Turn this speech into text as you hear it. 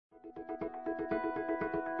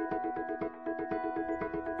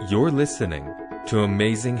You're listening to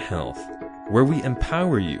Amazing Health, where we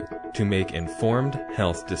empower you to make informed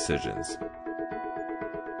health decisions.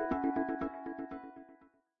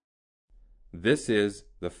 This is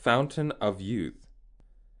The Fountain of Youth,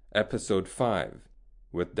 Episode 5,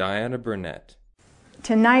 with Diane Burnett.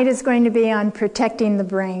 Tonight is going to be on protecting the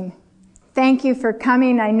brain. Thank you for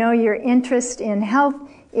coming. I know your interest in health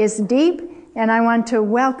is deep, and I want to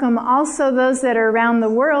welcome also those that are around the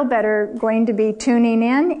world that are going to be tuning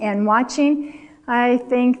in and watching. I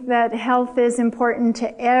think that health is important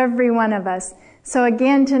to every one of us. So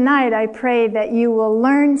again, tonight I pray that you will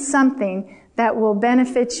learn something that will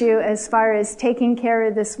benefit you as far as taking care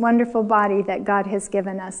of this wonderful body that God has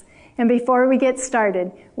given us. And before we get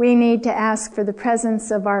started, we need to ask for the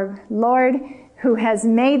presence of our Lord, who has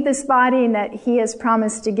made this body, and that He has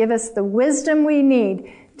promised to give us the wisdom we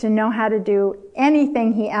need to know how to do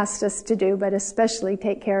anything He asked us to do, but especially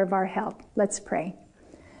take care of our health. Let's pray.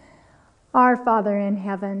 Our Father in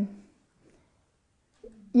heaven,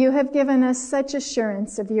 You have given us such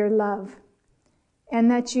assurance of Your love, and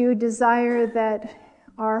that You desire that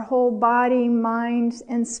our whole body, mind,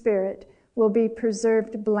 and spirit will be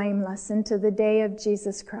preserved blameless unto the day of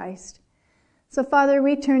Jesus Christ. So, Father,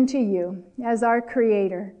 we turn to You as our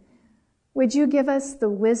Creator. Would You give us the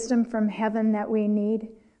wisdom from heaven that we need?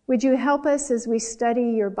 Would You help us as we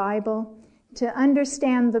study Your Bible to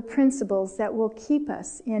understand the principles that will keep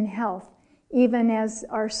us in health, even as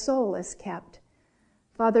our soul is kept?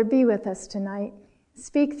 Father, be with us tonight.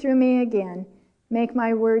 Speak through me again. Make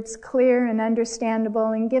my words clear and understandable,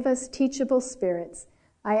 and give us teachable spirits.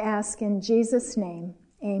 I ask in Jesus' name,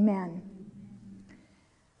 amen.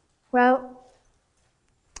 Well,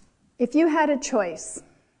 if you had a choice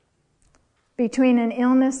between an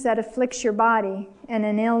illness that afflicts your body and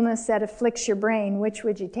an illness that afflicts your brain, which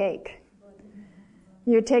would you take?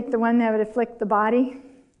 You'd take the one that would afflict the body?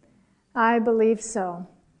 I believe so.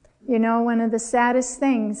 You know, one of the saddest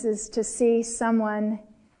things is to see someone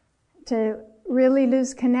to really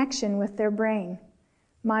lose connection with their brain.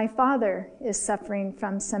 My father is suffering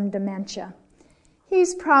from some dementia.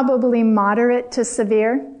 He's probably moderate to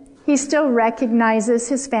severe. He still recognizes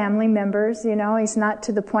his family members. You know, he's not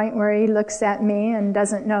to the point where he looks at me and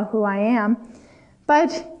doesn't know who I am.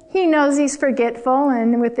 But he knows he's forgetful,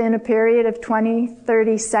 and within a period of 20,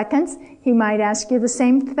 30 seconds, he might ask you the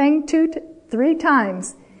same thing 2-3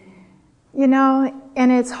 times. You know,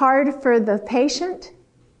 and it's hard for the patient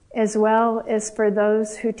as well as for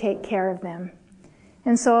those who take care of them.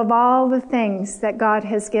 And so of all the things that God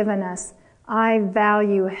has given us, I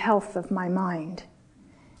value health of my mind.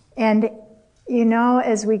 And, you know,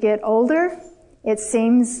 as we get older, it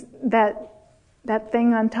seems that that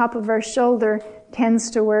thing on top of our shoulder tends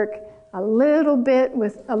to work a little bit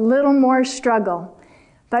with a little more struggle.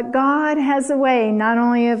 But God has a way not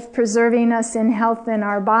only of preserving us in health in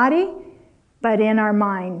our body, but in our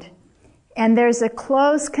mind. And there's a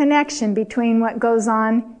close connection between what goes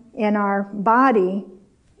on in our body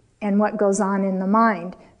and what goes on in the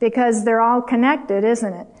mind, because they're all connected,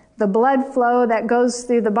 isn't it? The blood flow that goes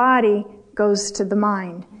through the body goes to the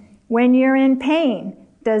mind. When you're in pain,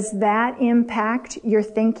 does that impact your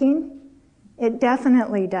thinking? It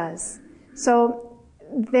definitely does. So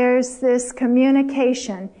there's this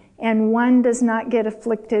communication, and one does not get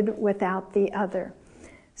afflicted without the other.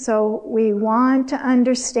 So we want to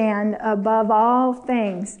understand, above all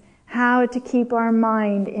things, how to keep our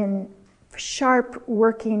mind in sharp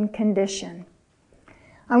working condition.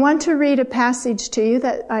 I want to read a passage to you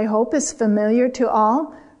that I hope is familiar to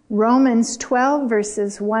all. Romans 12,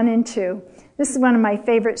 verses 1 and 2. This is one of my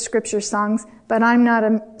favorite scripture songs, but I'm not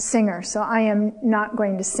a singer, so I am not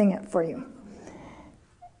going to sing it for you.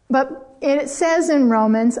 But it says in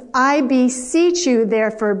Romans, I beseech you,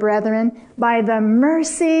 therefore, brethren, by the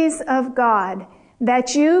mercies of God,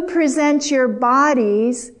 that you present your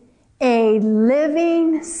bodies a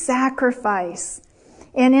living sacrifice.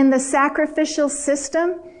 And in the sacrificial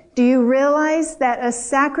system, do you realize that a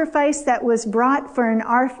sacrifice that was brought for an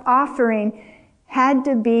offering had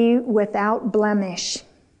to be without blemish?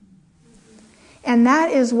 And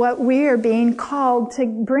that is what we are being called to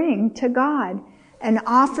bring to God, an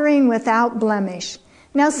offering without blemish.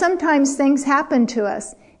 Now, sometimes things happen to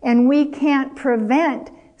us, and we can't prevent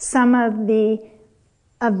some of the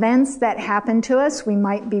events that happen to us. We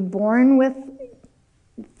might be born with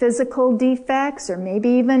physical defects or maybe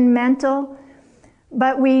even mental,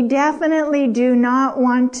 but we definitely do not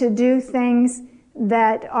want to do things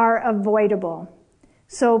that are avoidable.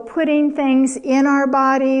 So putting things in our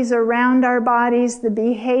bodies, around our bodies, the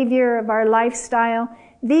behavior of our lifestyle,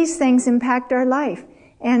 these things impact our life.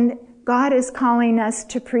 And God is calling us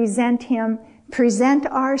to present Him present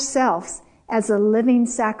ourselves as a living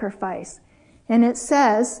sacrifice. And it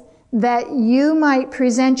says that you might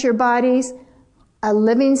present your bodies a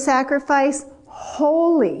living sacrifice,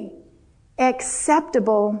 holy,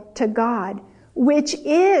 acceptable to God, which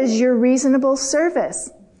is your reasonable service.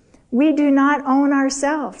 We do not own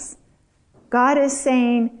ourselves. God is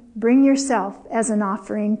saying, bring yourself as an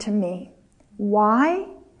offering to me. Why?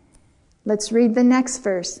 Let's read the next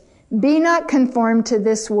verse. Be not conformed to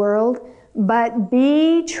this world, but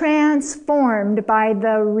be transformed by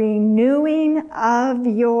the renewing of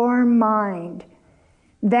your mind,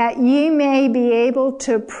 that ye may be able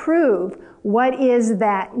to prove what is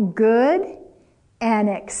that good and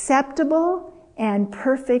acceptable and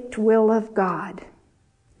perfect will of God.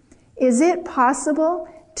 Is it possible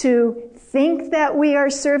to think that we are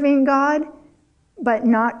serving God, but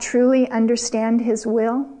not truly understand His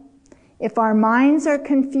will? If our minds are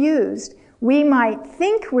confused, we might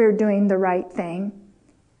think we're doing the right thing,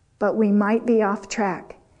 but we might be off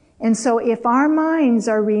track. And so if our minds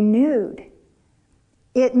are renewed,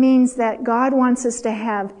 it means that God wants us to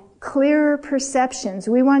have clearer perceptions.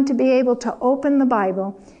 We want to be able to open the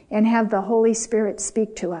Bible and have the Holy Spirit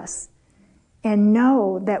speak to us and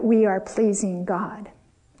know that we are pleasing God.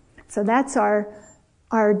 So that's our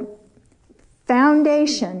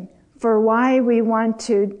foundation for why we want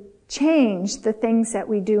to change the things that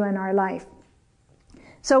we do in our life.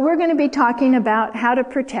 So we're going to be talking about how to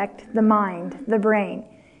protect the mind, the brain.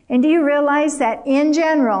 And do you realize that in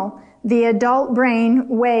general, the adult brain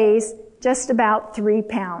weighs just about 3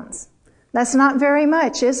 pounds? That's not very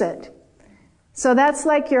much, is it? So that's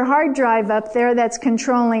like your hard drive up there that's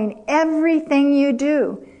controlling everything you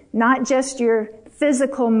do, not just your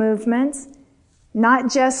physical movements,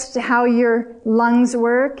 not just how your lungs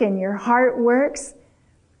work and your heart works,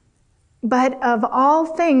 but of all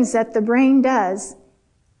things that the brain does,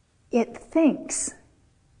 it thinks.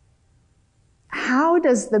 How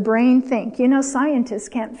does the brain think? You know, scientists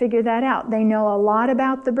can't figure that out. They know a lot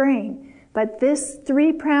about the brain. But this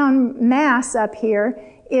 3-pound mass up here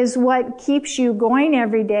is what keeps you going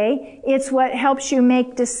every day. It's what helps you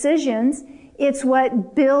make decisions. It's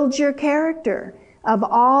what builds your character of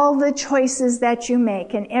all the choices that you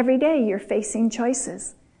make. And every day you're facing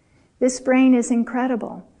choices. This brain is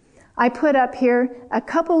incredible. I put up here a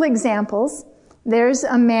couple examples. There's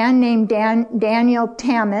a man named Daniel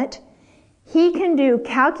Tammet. He can do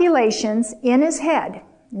calculations in his head,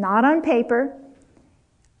 not on paper,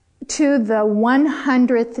 to the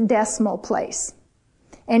 100th decimal place.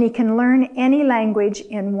 And he can learn any language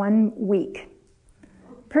in 1 week.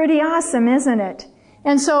 Pretty awesome, isn't it?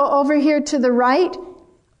 And so over here to the right,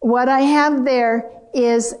 what I have there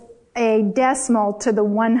is a decimal to the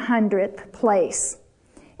 100th place.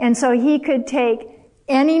 And so he could take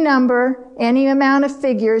any number, any amount of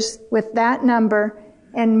figures with that number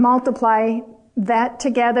and multiply that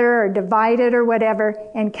together or divide it or whatever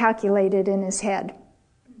and calculate it in his head.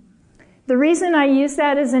 The reason I use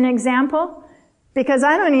that as an example, because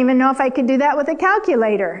I don't even know if I could do that with a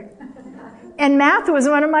calculator. And math was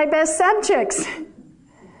one of my best subjects.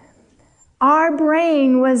 Our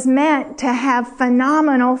brain was meant to have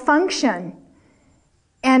phenomenal function.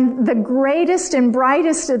 And the greatest and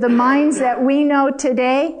brightest of the minds that we know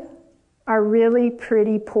today are really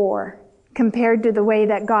pretty poor compared to the way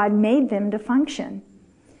that God made them to function.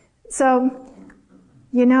 So,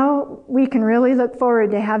 you know, we can really look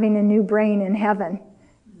forward to having a new brain in heaven.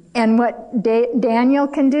 And what Daniel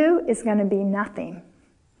can do is going to be nothing.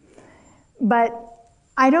 But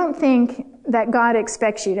I don't think that God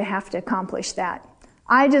expects you to have to accomplish that.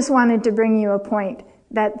 I just wanted to bring you a point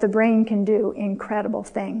that the brain can do incredible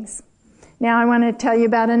things. Now I want to tell you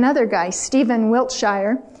about another guy, Stephen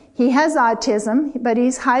Wiltshire. He has autism, but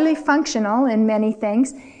he's highly functional in many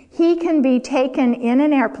things. He can be taken in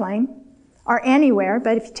an airplane or anywhere,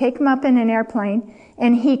 but if you take him up in an airplane,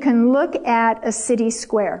 and he can look at a city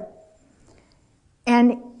square.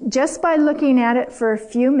 And just by looking at it for a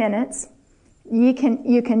few minutes, you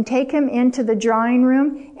can take him into the drawing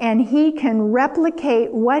room and he can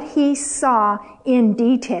replicate what he saw in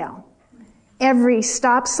detail. Every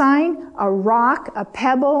stop sign, a rock, a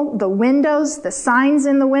pebble, the windows, the signs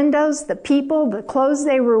in the windows, the people, the clothes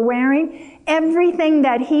they were wearing, everything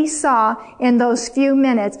that he saw in those few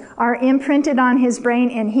minutes are imprinted on his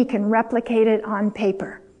brain and he can replicate it on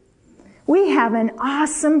paper. We have an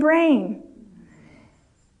awesome brain.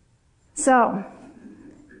 So,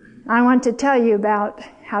 I want to tell you about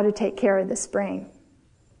how to take care of this brain.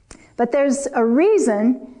 But there's a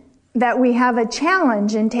reason that we have a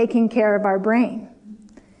challenge in taking care of our brain.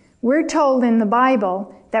 We're told in the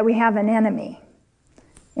Bible that we have an enemy.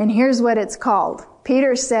 And here's what it's called.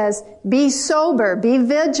 Peter says, be sober, be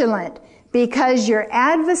vigilant, because your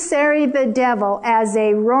adversary, the devil, as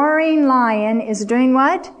a roaring lion, is doing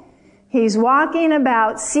what? He's walking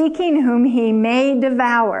about seeking whom he may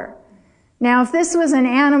devour. Now, if this was an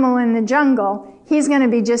animal in the jungle, he's going to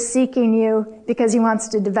be just seeking you because he wants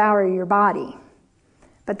to devour your body.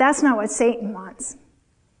 But that's not what Satan wants.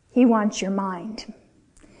 He wants your mind.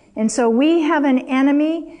 And so we have an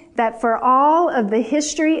enemy that for all of the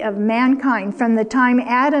history of mankind, from the time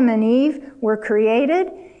Adam and Eve were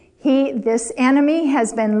created, this enemy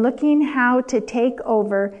has been looking how to take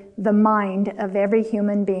over the mind of every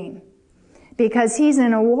human being. Because he's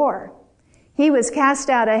in a war. He was cast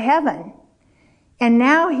out of heaven. And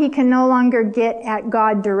now he can no longer get at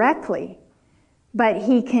God directly, but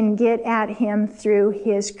he can get at him through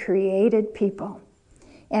his created people.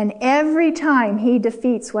 And every time he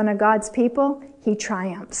defeats one of God's people, he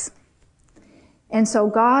triumphs. And so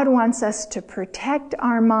God wants us to protect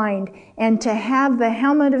our mind and to have the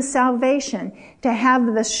helmet of salvation, to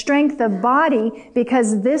have the strength of body,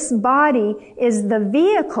 because this body is the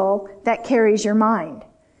vehicle that carries your mind.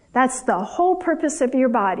 That's the whole purpose of your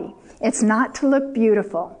body. It's not to look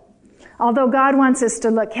beautiful. Although God wants us to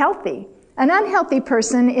look healthy. An unhealthy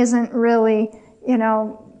person isn't really,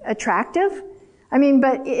 attractive.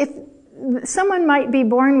 But if someone might be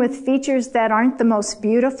born with features that aren't the most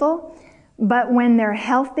beautiful, but when they're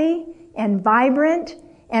healthy and vibrant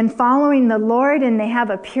and following the Lord and they have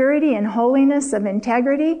a purity and holiness of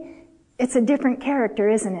integrity, it's a different character,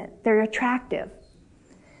 isn't it? They're attractive.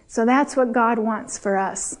 So that's what God wants for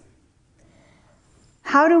us.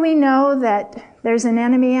 How do we know that there's an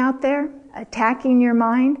enemy out there attacking your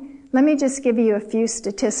mind? Let me just give you a few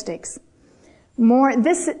statistics.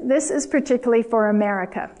 This is particularly for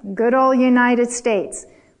America. Good old United States.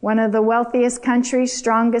 One of the wealthiest countries,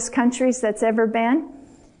 strongest countries that's ever been.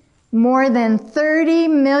 More than 30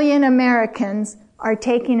 million Americans are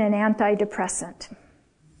taking an antidepressant.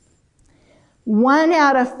 1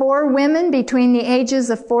 out of 4 women between the ages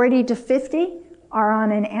of 40 to 50 are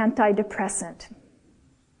on an antidepressant.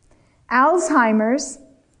 Alzheimer's,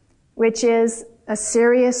 which is a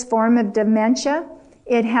serious form of dementia,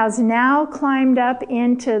 it has now climbed up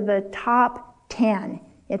into the top 10.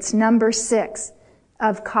 It's number 6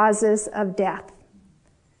 of causes of death.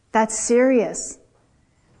 That's serious.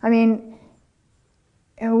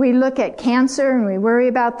 We look at cancer and we worry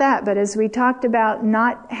about that, but as we talked about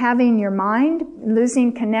not having your mind,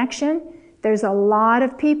 losing connection, there's a lot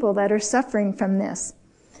of people that are suffering from this.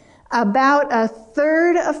 About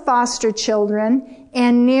 1/3 of foster children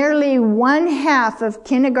and nearly 1/2 of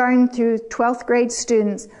kindergarten through 12th grade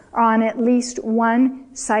students are on at least one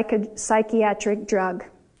psychiatric drug.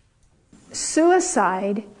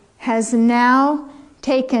 Suicide has now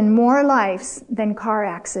taken more lives than car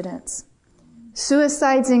accidents.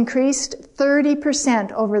 Suicides increased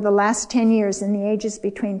 30% over the last 10 years in the ages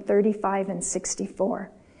between 35 and 64.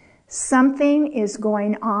 Something is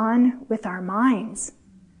going on with our minds.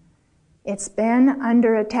 It's been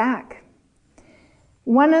under attack.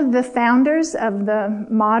 One of the founders of the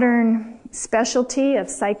modern specialty of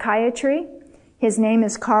psychiatry, his name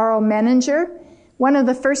is Carl Menninger. One of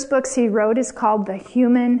the first books he wrote is called The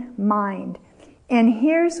Human Mind. And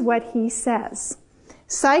here's what he says.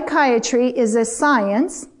 Psychiatry is a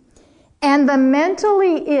science, and the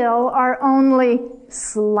mentally ill are only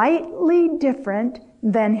slightly different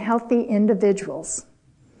than healthy individuals.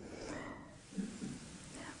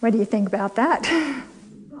 What do you think about that?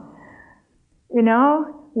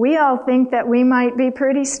 We all think that we might be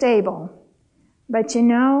pretty stable, but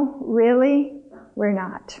really, we're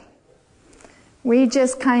not. We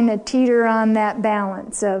just kind of teeter on that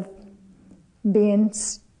balance of being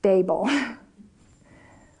stable.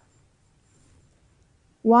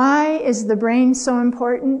 Why is the brain so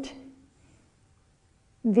important?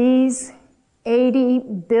 These 80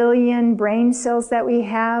 billion brain cells that we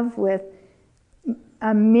have with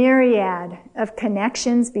a myriad of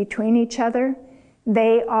connections between each other,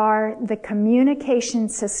 they are the communication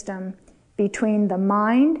system between the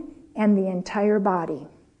mind and the entire body.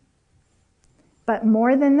 But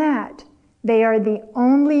more than that, they are the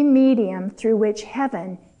only medium through which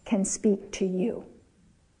heaven can speak to you.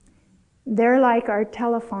 They're like our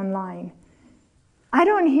telephone line. I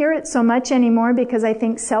don't hear it so much anymore because I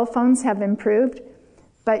think cell phones have improved.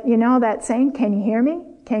 But that saying, can you hear me?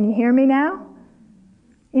 Can you hear me now?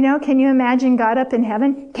 Can you imagine God up in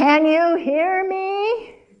heaven? Can you hear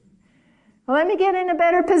me? Well, let me get in a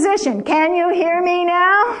better position. Can you hear me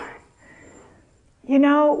now?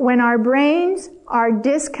 When our brains are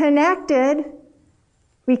disconnected,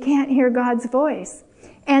 we can't hear God's voice.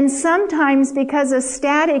 And sometimes because of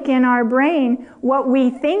static in our brain, what we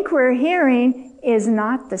think we're hearing is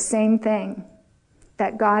not the same thing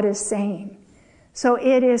that God is saying. So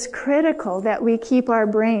it is critical that we keep our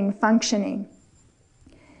brain functioning.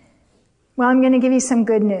 Well, I'm going to give you some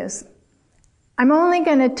good news. I'm only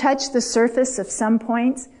going to touch the surface of some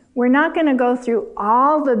points. We're not going to go through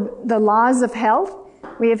all the laws of health.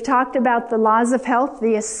 We have talked about the laws of health,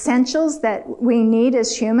 the essentials that we need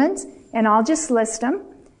as humans, and I'll just list them.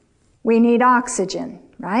 We need oxygen,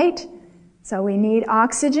 right? So we need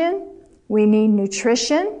oxygen, we need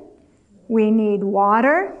nutrition, we need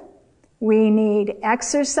water, we need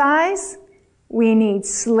exercise, we need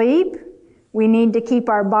sleep, we need to keep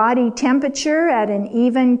our body temperature at an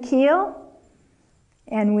even keel,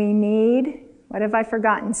 and we need, what have I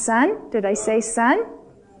forgotten? Sun? Did I say sun?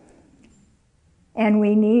 And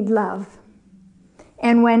we need love.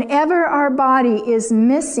 And whenever our body is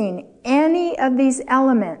missing any of these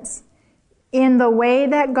elements in the way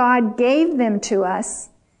that God gave them to us,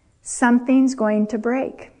 something's going to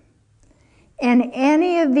break. And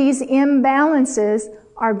any of these imbalances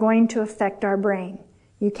are going to affect our brain.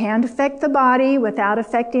 You can't affect the body without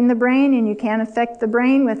affecting the brain, and you can't affect the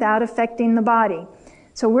brain without affecting the body.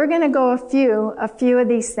 So we're going to go a few of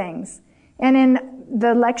these things. And in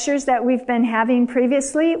the lectures that we've been having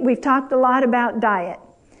previously, we've talked a lot about diet.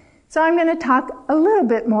 So I'm going to talk a little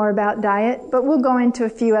bit more about diet, but we'll go into a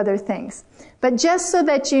few other things. But just so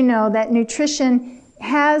that you know that nutrition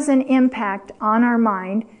has an impact on our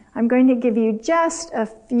mind, I'm going to give you just a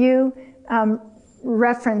few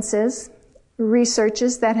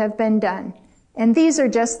researches that have been done. And these are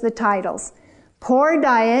just the titles. Poor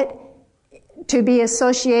diet to be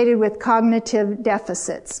associated with cognitive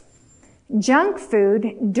deficits. Junk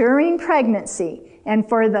food during pregnancy and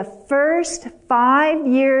for the first 5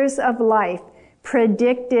 years of life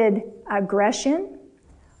predicted aggression,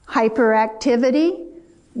 hyperactivity,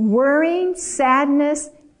 worrying,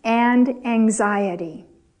 sadness, and anxiety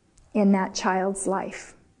in that child's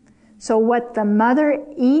life. So what the mother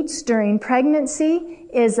eats during pregnancy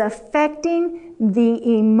is affecting the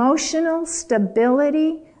emotional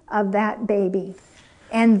stability of that baby.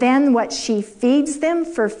 And then what she feeds them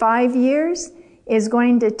for 5 years is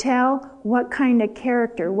going to tell what kind of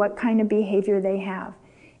character, what kind of behavior they have.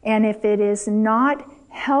 And if it is not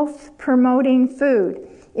health-promoting food,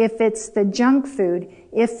 if it's the junk food,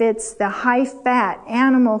 if it's the high-fat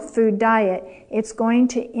animal food diet, it's going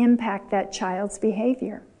to impact that child's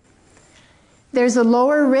behavior. There's a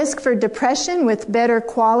lower risk for depression with better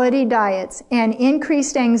quality diets and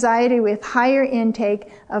increased anxiety with higher intake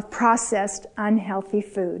of processed, unhealthy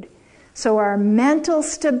food. So our mental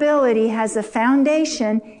stability has a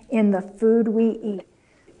foundation in the food we eat.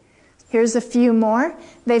 Here's a few more.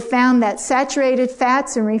 They found that saturated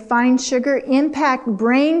fats and refined sugar impact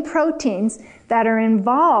brain proteins that are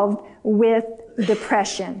involved with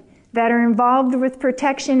depression, that are involved with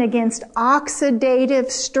protection against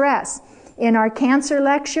oxidative stress. In our cancer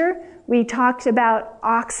lecture, we talked about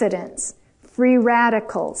oxidants, free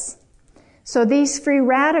radicals. So these free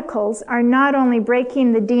radicals are not only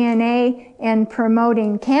breaking the DNA and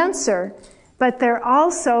promoting cancer, but they're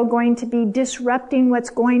also going to be disrupting what's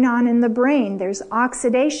going on in the brain. There's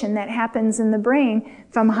oxidation that happens in the brain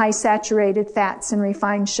from high saturated fats and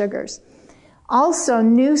refined sugars. Also,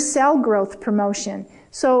 new cell growth promotion.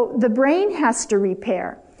 So the brain has to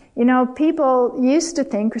repair. You know, people used to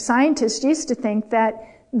think, or scientists used to think, that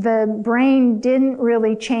the brain didn't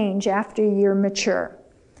really change after you're mature.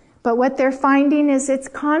 But what they're finding is it's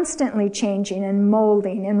constantly changing and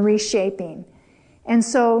molding and reshaping. And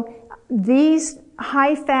so these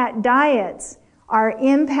high-fat diets are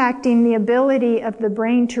impacting the ability of the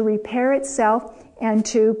brain to repair itself and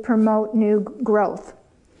to promote new growth.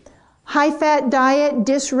 High-fat diet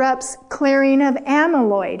disrupts clearing of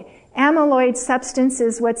amyloid. Amyloid substance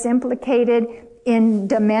is what's implicated in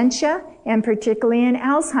dementia and particularly in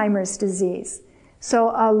Alzheimer's disease.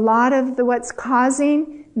 So a lot of what's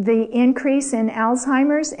causing the increase in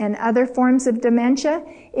Alzheimer's and other forms of dementia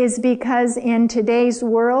is because in today's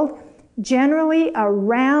world, generally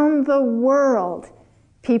around the world,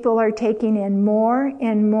 people are taking in more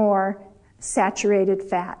and more saturated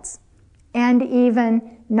fats. And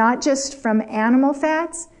even not just from animal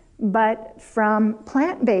fats, but from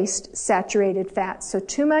plant-based saturated fats. So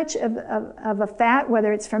too much of a fat,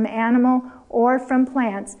 whether it's from animal or from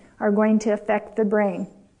plants, are going to affect the brain.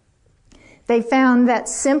 They found that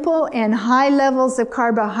simple and high levels of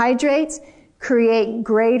carbohydrates create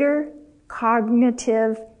greater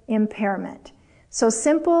cognitive impairment. So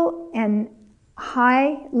simple and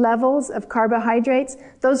high levels of carbohydrates,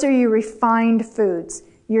 those are your refined foods,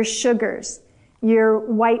 your sugars. your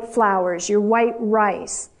white flours, your white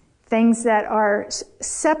rice, things that are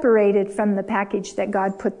separated from the package that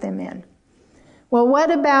God put them in. Well,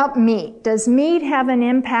 what about meat? Does meat have an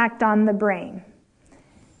impact on the brain?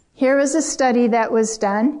 Here was a study that was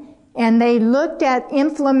done, and they looked at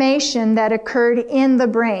inflammation that occurred in the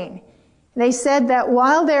brain. They said that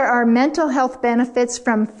while there are mental health benefits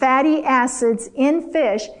from fatty acids in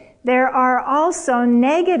fish, there are also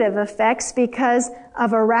negative effects because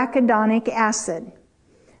of arachidonic acid.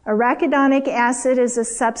 Arachidonic acid is a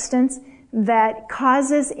substance that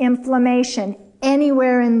causes inflammation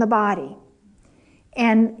anywhere in the body,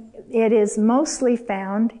 and it is mostly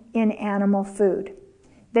found in animal food.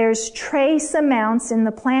 There's trace amounts in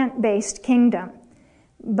the plant-based kingdom,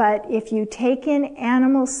 but if you take in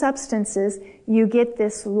animal substances, you get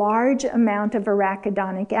this large amount of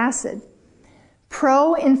arachidonic acid.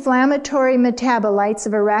 Pro-inflammatory metabolites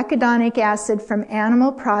of arachidonic acid from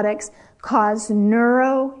animal products cause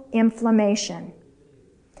neuroinflammation.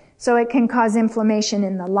 So it can cause inflammation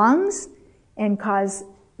in the lungs and cause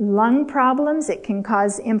lung problems. It can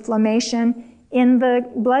cause inflammation in the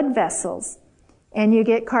blood vessels, and you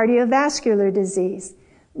get cardiovascular disease.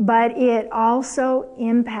 But it also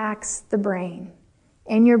impacts the brain,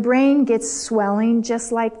 and your brain gets swelling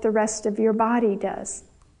just like the rest of your body does.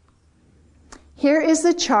 Here is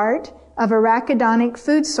a chart of arachidonic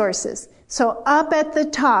food sources. So up at the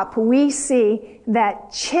top, we see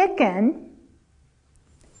that chicken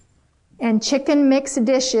and chicken mixed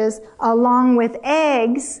dishes, along with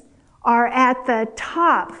eggs, are at the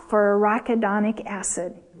top for arachidonic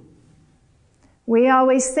acid. We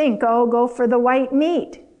always think, oh, go for the white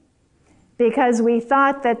meat, because we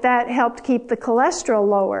thought that that helped keep the cholesterol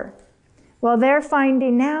lower. Well, they're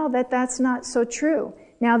finding now that that's not so true.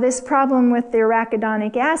 Now, this problem with the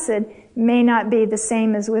arachidonic acid may not be the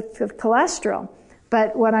same as with the cholesterol,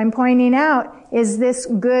 but what I'm pointing out is this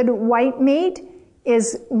good white meat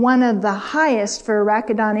is one of the highest for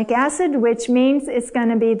arachidonic acid, which means it's going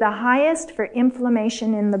to be the highest for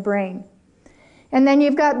inflammation in the brain. And then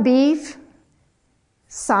you've got beef,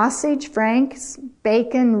 sausage, franks,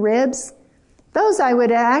 bacon, ribs. Those I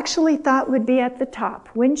would actually thought would be at the top,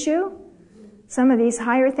 wouldn't you? Some of these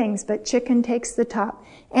higher things, but chicken takes the top.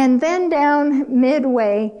 And then down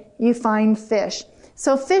midway, you find fish.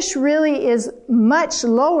 So fish really is much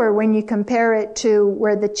lower when you compare it to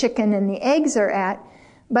where the chicken and the eggs are at.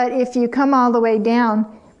 But if you come all the way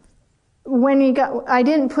down, I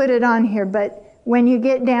didn't put it on here, but when you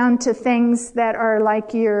get down to things that are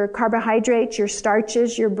like your carbohydrates, your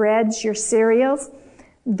starches, your breads, your cereals,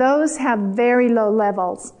 those have very low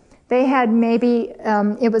levels. They had maybe,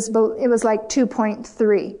 it was like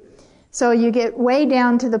 2.3. So you get way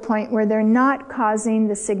down to the point where they're not causing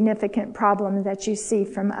the significant problem that you see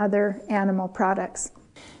from other animal products.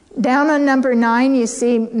 Down on number 9, you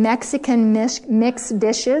see Mexican mixed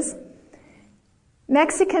dishes.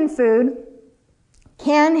 Mexican food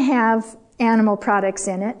can have animal products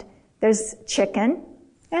in it. There's chicken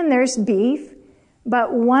and there's beef.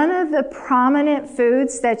 But one of the prominent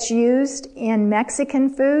foods that's used in Mexican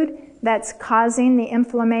food that's causing the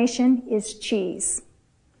inflammation is cheese.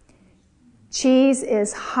 Cheese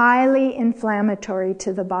is highly inflammatory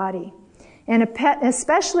to the body. And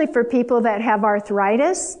especially for people that have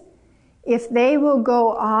arthritis, if they will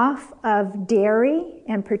go off of dairy,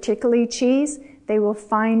 and particularly cheese, they will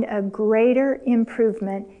find a greater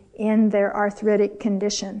improvement in their arthritic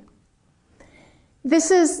condition.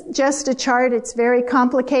 This is just a chart. It's very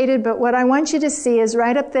complicated, but what I want you to see is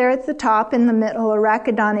right up there at the top in the middle,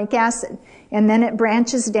 arachidonic acid. And then it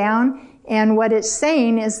branches down, and what it's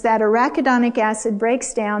saying is that arachidonic acid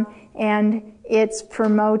breaks down and it's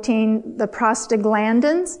promoting the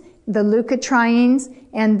prostaglandins, the leukotrienes,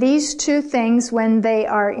 and these two things, when they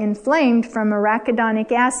are inflamed from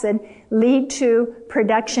arachidonic acid, lead to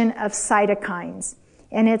production of cytokines.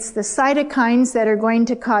 And it's the cytokines that are going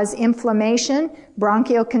to cause inflammation,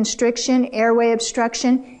 bronchial constriction, airway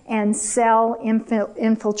obstruction, and cell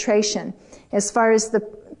infiltration. As far as the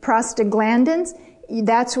prostaglandins,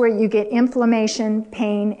 that's where you get inflammation,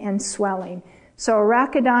 pain, and swelling. So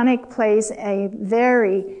arachidonic plays a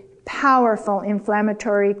very powerful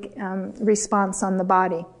inflammatory response on the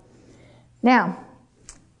body. Now,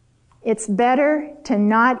 it's better to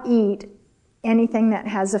not eat anything that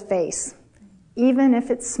has a face, even if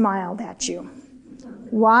it smiled at you.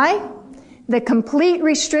 Why? The complete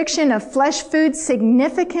restriction of flesh food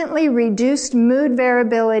significantly reduced mood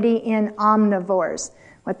variability in omnivores.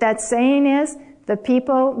 What that's saying is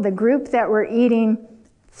the group that were eating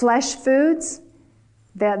flesh foods,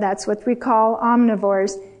 that's what we call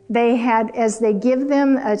omnivores, They had, as they give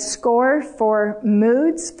them a score for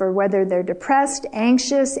moods, for whether they're depressed,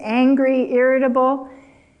 anxious, angry, irritable,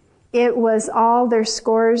 it was all their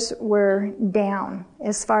scores were down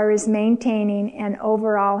as far as maintaining an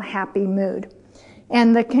overall happy mood.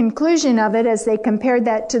 And the conclusion of it, as they compared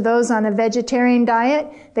that to those on a vegetarian diet,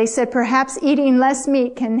 they said perhaps eating less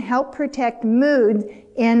meat can help protect mood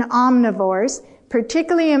in omnivores,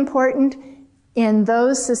 particularly important in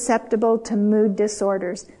those susceptible to mood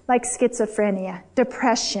disorders like schizophrenia,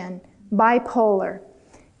 depression, bipolar.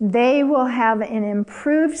 They will have an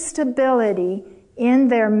improved stability in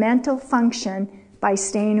their mental function by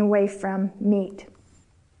staying away from meat.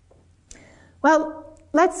 Well,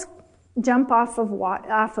 let's jump off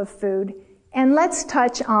of food and let's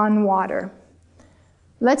touch on water.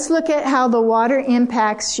 Let's look at how the water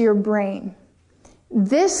impacts your brain.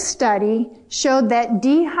 This study showed that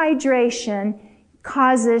dehydration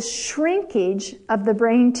causes shrinkage of the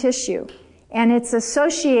brain tissue, and it's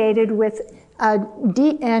associated with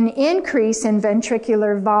an increase in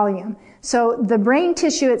ventricular volume. So the brain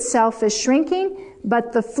tissue itself is shrinking,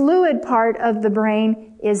 but the fluid part of the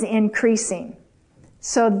brain is increasing.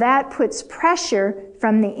 So that puts pressure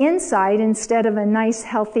from the inside instead of a nice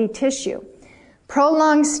healthy tissue.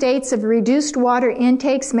 Prolonged states of reduced water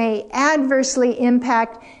intakes may adversely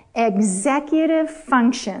impact executive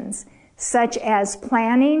functions such as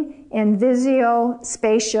planning and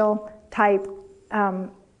visuospatial type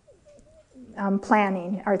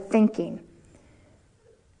planning or thinking.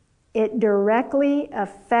 It directly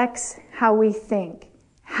affects how we think,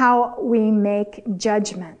 how we make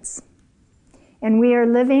judgments. And we are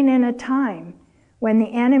living in a time when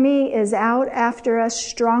the enemy is out after us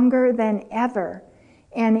stronger than ever.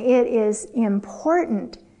 And it is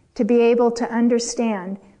important to be able to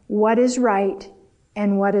understand what is right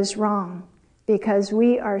and what is wrong, because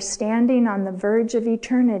we are standing on the verge of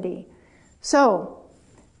eternity. So,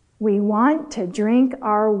 we want to drink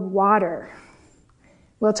our water.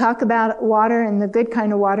 We'll talk about water and the good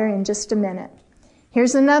kind of water in just a minute.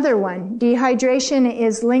 Here's another one. Dehydration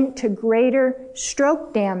is linked to greater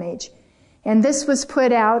stroke damage. And this was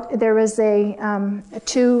put out, there was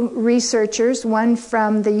two researchers, one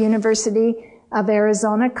from the University of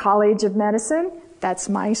Arizona College of Medicine, that's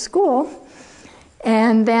my school,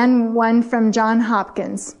 and then one from Johns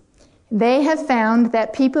Hopkins. They have found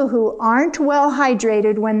that people who aren't well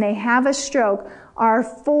hydrated when they have a stroke are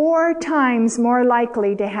 4 times more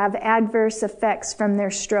likely to have adverse effects from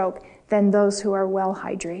their stroke than those who are well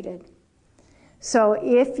hydrated. So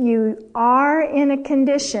if you are in a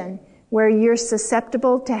condition where you're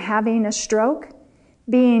susceptible to having a stroke,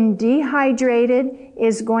 being dehydrated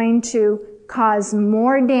is going to cause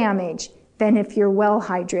more damage than if you're well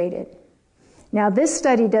hydrated. Now, this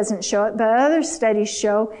study doesn't show it, but other studies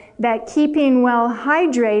show that keeping well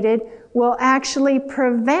hydrated will actually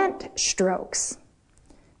prevent strokes.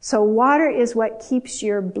 So water is what keeps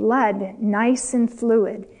your blood nice and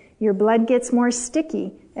fluid. Your blood gets more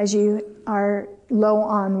sticky as you are low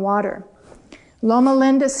on water. Loma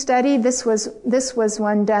Linda study, this was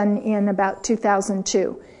one done in about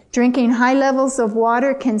 2002. Drinking high levels of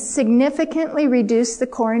water can significantly reduce the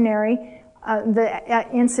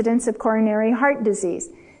incidence of coronary heart disease.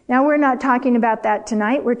 Now, we're not talking about that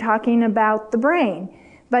tonight. We're talking about the brain.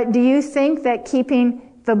 But do you think that keeping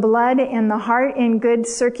the blood in the heart in good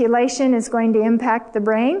circulation is going to impact the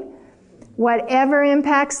brain? Whatever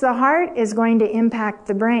impacts the heart is going to impact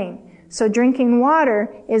the brain. So drinking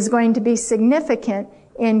water is going to be significant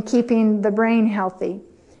in keeping the brain healthy.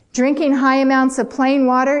 Drinking high amounts of plain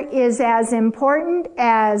water is as important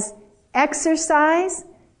as exercise,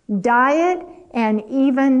 diet, and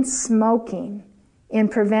even smoking in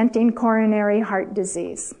preventing coronary heart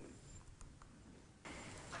disease.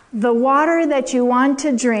 The water that you want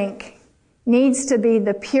to drink needs to be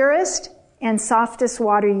the purest and softest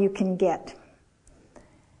water you can get.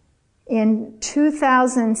 In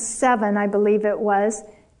 2007, I believe it was,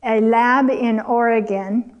 a lab in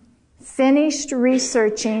Oregon finished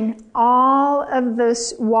researching all of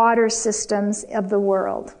the water systems of the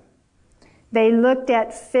world. They looked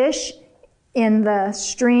at fish in the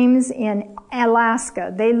streams in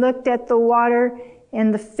Alaska. They looked at the water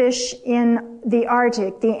and the fish in the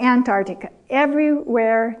Arctic, the Antarctica.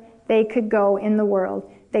 Everywhere they could go in the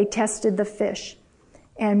world, they tested the fish.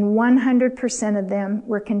 And 100% of them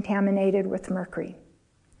were contaminated with mercury.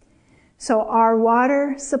 So our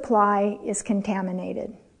water supply is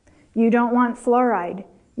contaminated. You don't want fluoride.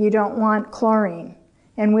 You don't want chlorine.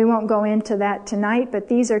 And we won't go into that tonight, but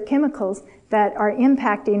these are chemicals that are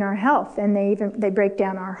impacting our health, and they break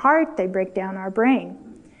down our heart, they break down our brain.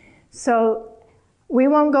 So we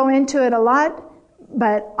won't go into it a lot,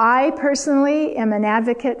 But I personally am an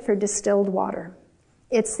advocate for distilled water.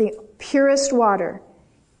 It's the purest water.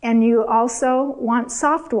 And you also want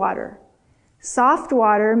soft water. Soft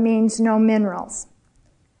water means no minerals.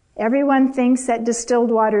 Everyone thinks that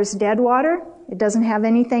distilled water is dead water. It doesn't have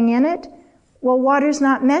anything in it. Well, water's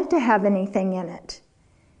not meant to have anything in it.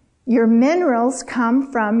 Your minerals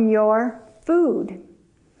come from your food.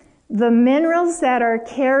 The minerals that are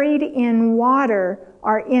carried in water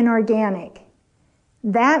are inorganic.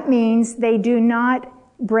 That means they do not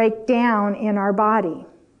break down in our body.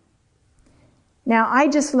 Now, I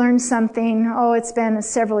just learned something, it's been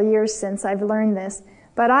several years since I've learned this,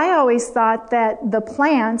 but I always thought that the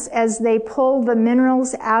plants, as they pull the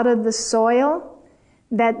minerals out of the soil,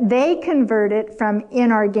 that they convert it from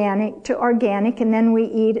inorganic to organic, and then we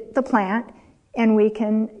eat the plant and we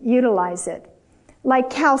can utilize it. Like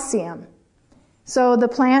calcium. So the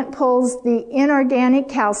plant pulls the inorganic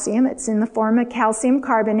calcium. It's in the form of calcium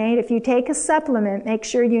carbonate. If you take a supplement, make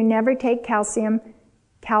sure you never take calcium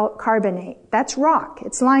carbonate. That's rock.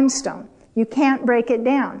 It's limestone. You can't break it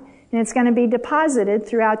down. And it's going to be deposited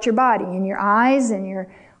throughout your body, in your eyes, in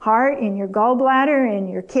your heart, in your gallbladder, in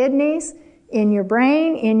your kidneys, in your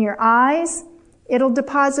brain, in your eyes. It'll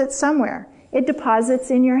deposit somewhere. It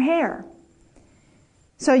deposits in your hair.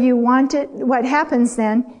 So you want it, what happens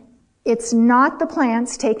then, it's not the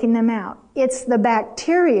plants taking them out. It's the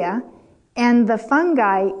bacteria and the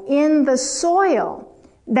fungi in the soil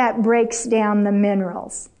that breaks down the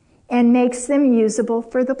minerals and makes them usable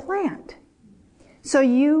for the plant. So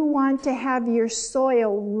you want to have your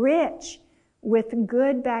soil rich with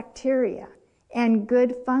good bacteria and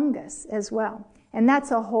good fungus as well. And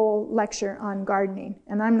that's a whole lecture on gardening,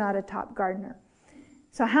 and I'm not a top gardener.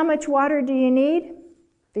 So how much water do you need?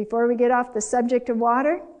 Before we get off the subject of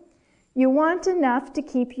water, you want enough to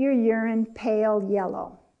keep your urine pale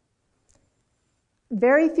yellow.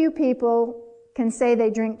 Very few people can say they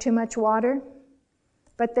drink too much water,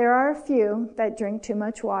 but there are a few that drink too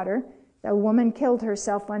much water. A woman killed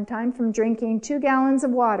herself one time from drinking 2 gallons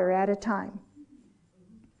of water at a time.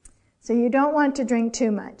 So you don't want to drink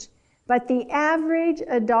too much. But the average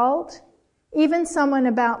adult, even someone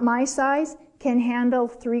about my size, can handle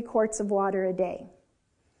 3 quarts of water a day.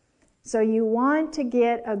 So you want to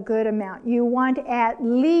get a good amount. You want at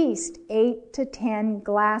least 8 to 10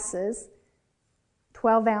 glasses,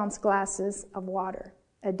 12-ounce glasses of water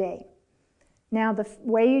a day. Now, the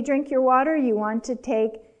way you drink your water, you want to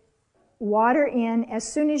take water in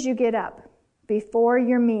as soon as you get up, before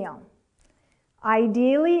your meal.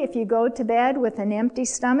 Ideally, if you go to bed with an empty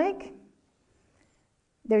stomach,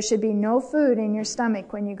 there should be no food in your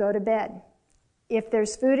stomach when you go to bed. If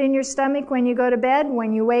there's food in your stomach when you go to bed,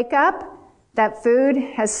 when you wake up, that food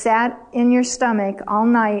has sat in your stomach all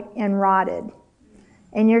night and rotted.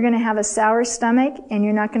 And you're going to have a sour stomach, and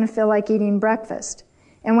you're not going to feel like eating breakfast.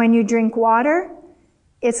 And when you drink water,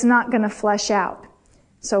 it's not going to flush out.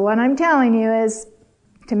 So what I'm telling you is,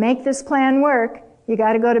 to make this plan work, you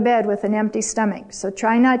got to go to bed with an empty stomach. So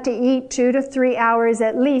try not to eat 2 to 3 hours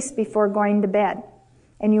at least before going to bed.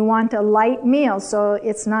 And you want a light meal so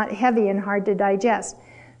it's not heavy and hard to digest.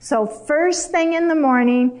 So first thing in the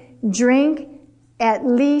morning, drink at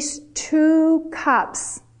least 2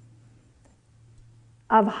 cups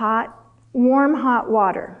of warm hot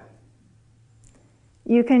water.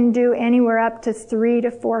 You can do anywhere up to 3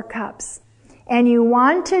 to 4 cups. And you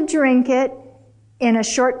want to drink it in a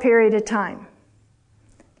short period of time,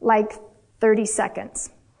 like 30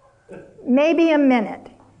 seconds, maybe a minute.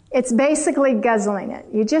 It's basically guzzling it.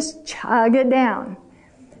 You just chug it down.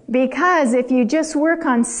 Because if you just work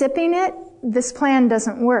on sipping it, this plan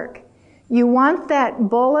doesn't work. You want that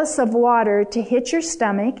bolus of water to hit your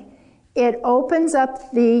stomach. It opens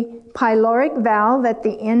up the pyloric valve at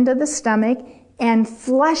the end of the stomach and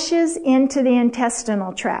flushes into the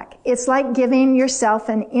intestinal tract. It's like giving yourself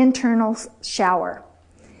an internal shower.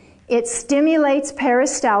 It stimulates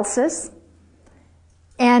peristalsis,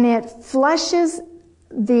 and it flushes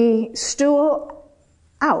the stool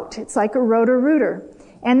out. It's like a roto-rooter.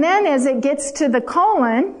 And then as it gets to the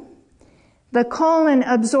colon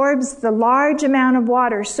absorbs the large amount of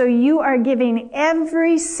water. So you are giving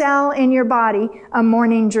every cell in your body a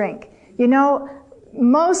morning drink. You know,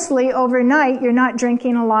 mostly overnight you're not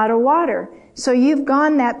drinking a lot of water. So you've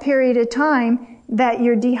gone that period of time that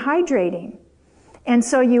you're dehydrating. And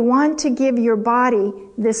so you want to give your body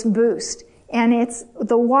this boost. And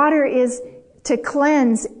the water is to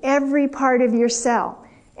cleanse every part of your cell.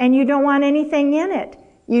 And you don't want anything in it.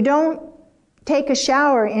 You don't take a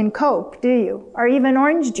shower in Coke, do you? Or even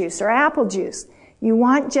orange juice or apple juice. You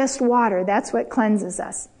want just water. That's what cleanses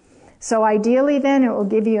us. So ideally then it will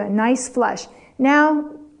give you a nice flush. Now,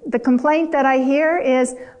 the complaint that I hear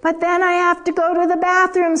is, but then I have to go to the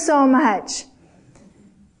bathroom so much.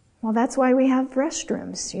 Well, that's why we have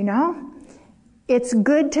restrooms, you know. It's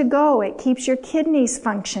good to go. It keeps your kidneys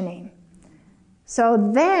functioning.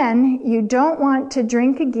 So then you don't want to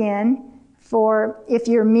drink again for, if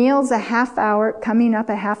your meal's a half hour, coming up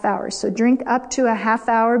a half hour. So drink up to a half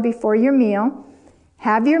hour before your meal.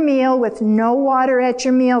 Have your meal with no water at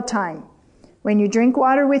your meal time. When you drink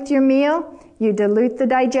water with your meal, you dilute the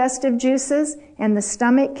digestive juices, and the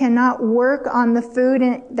stomach cannot work on the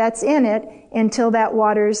food that's in it until that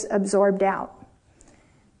water's absorbed out.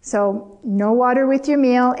 So no water with your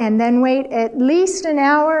meal, and then wait at least an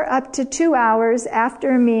hour up to 2 hours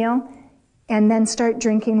after a meal, and then start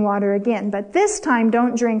drinking water again. But this time,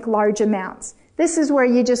 don't drink large amounts. This is where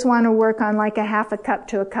you just want to work on like a half a cup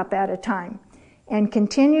to a cup at a time. And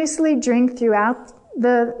continuously drink throughout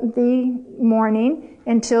the morning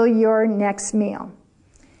until your next meal.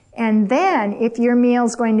 And then, if your meal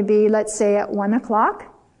is going to be, let's say, at 1 o'clock,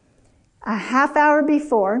 a half hour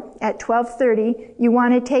before, at 12:30, you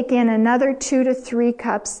want to take in another 2 to 3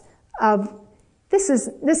 cups of, this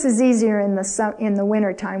is easier in the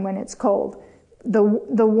winter time when it's cold. The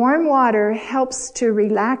warm water helps to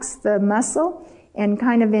relax the muscle and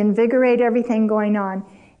kind of invigorate everything going on.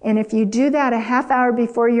 And if you do that a half hour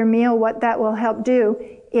before your meal, what that will help do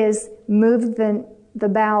is move the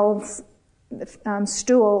bowels,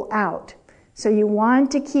 stool out. So you want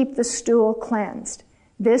to keep the stool cleansed.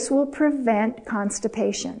 This will prevent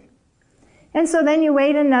constipation. And so then you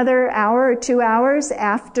wait another hour or 2 hours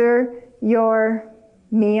after your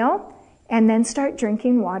meal, and then start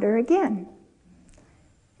drinking water again.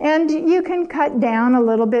 And you can cut down a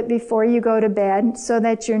little bit before you go to bed so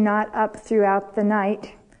that you're not up throughout the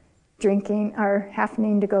night drinking or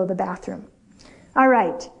having to go to the bathroom. All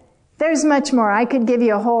right. There's much more. I could give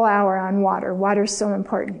you a whole hour on water. Water's so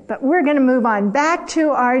important. But we're going to move on back to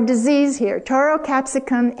our disease here, Toro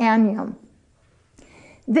capsicum annuum.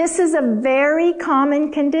 This is a very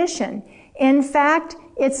common condition. In fact,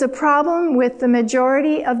 it's a problem with the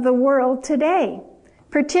majority of the world today,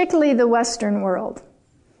 particularly the Western world.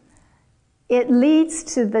 It leads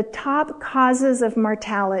to the top causes of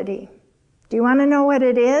mortality. Do you want to know what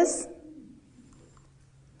it is?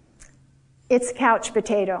 It's couch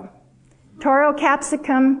potato. Toro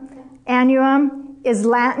capsicum annuum is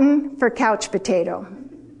Latin for couch potato.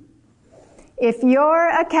 If you're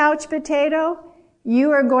a couch potato,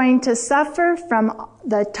 you are going to suffer from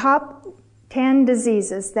the top 10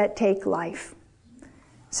 diseases that take life.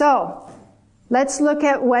 So, let's look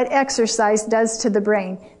at what exercise does to the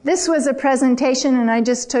brain. This was a presentation, and I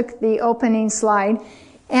just took the opening slide.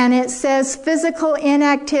 And it says physical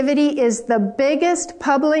inactivity is the biggest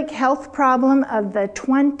public health problem of the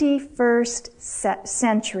 21st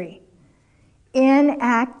century.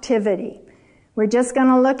 Inactivity. We're just going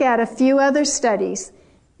to look at a few other studies.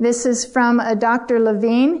 This is from a Dr.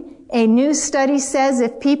 Levine. A new study says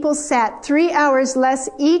if people sat 3 hours less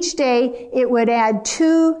each day, it would add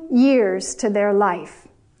 2 years to their life.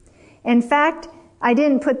 In fact, I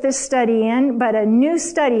didn't put this study in, but a new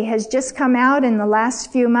study has just come out in the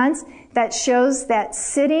last few months that shows that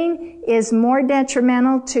sitting is more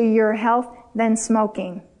detrimental to your health than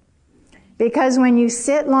smoking. Because when you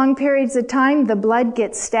sit long periods of time, the blood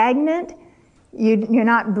gets stagnant. You're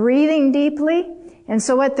not breathing deeply. And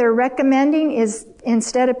so what they're recommending is,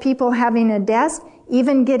 instead of people having a desk,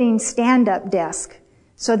 even getting stand-up desk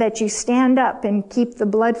so that you stand up and keep the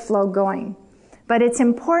blood flow going. But it's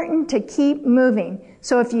important to keep moving.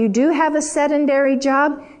 So if you do have a sedentary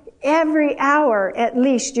job, every hour at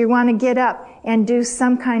least you want to get up and do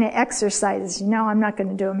some kind of exercises. You know, I'm not going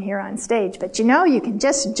to do them here on stage, but you know, you can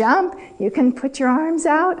just jump, you can put your arms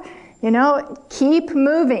out, you know, keep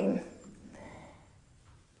moving.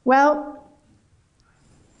 Well,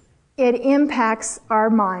 it impacts our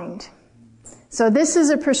mind. So this is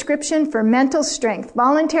a prescription for mental strength.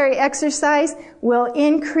 Voluntary exercise will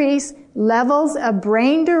increase levels of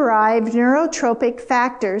brain-derived neurotropic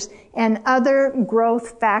factors and other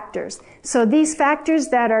growth factors. So these factors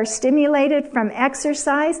that are stimulated from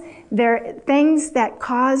exercise, they're things that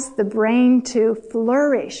cause the brain to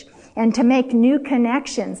flourish and to make new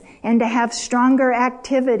connections and to have stronger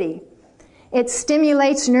activity. It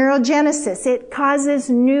stimulates neurogenesis. It causes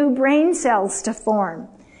new brain cells to form.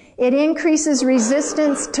 It increases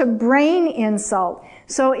resistance to brain insult.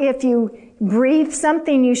 So if you breathe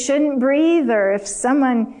something you shouldn't breathe, or if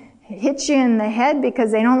someone hits you in the head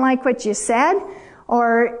because they don't like what you said,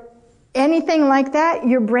 or anything like that,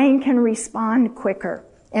 your brain can respond quicker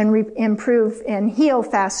and improve and heal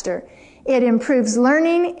faster. It improves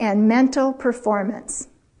learning and mental performance.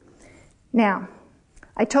 Now,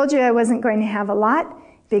 I told you I wasn't going to have a lot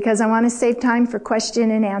because I want to save time for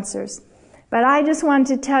question and answers. But I just wanted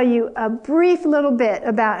to tell you a brief little bit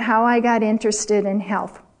about how I got interested in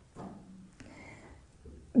health.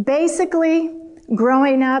 Basically,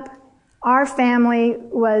 growing up, our family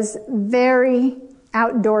was very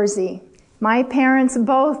outdoorsy. My parents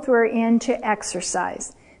both were into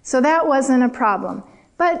exercise, so that wasn't a problem.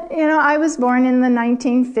 But, I was born in the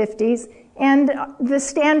 1950s, and the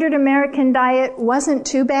standard American diet wasn't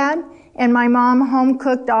too bad, and my mom home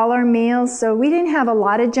cooked all our meals, so we didn't have a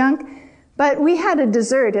lot of junk, but we had a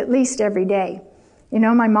dessert at least every day.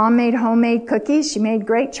 My mom made homemade cookies. She made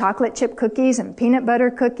great chocolate chip cookies and peanut butter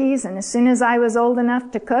cookies, and as soon as I was old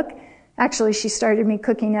enough to cook, actually she started me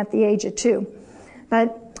cooking at the age of 2.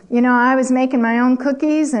 But, I was making my own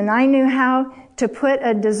cookies, and I knew how to put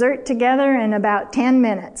a dessert together in about 10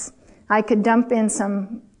 minutes. I could dump in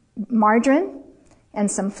some margarine and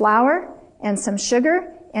some flour and some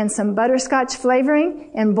sugar and some butterscotch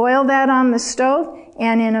flavoring and boil that on the stove,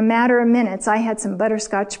 and in a matter of minutes I had some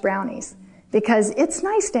butterscotch brownies, because it's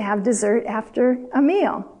nice to have dessert after a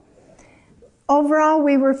meal. Overall,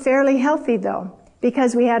 we were fairly healthy though,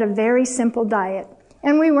 because we had a very simple diet,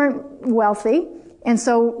 and we weren't wealthy, and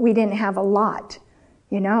so we didn't have a lot.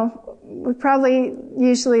 We probably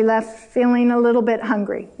usually left feeling a little bit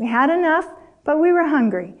hungry. We had enough, but we were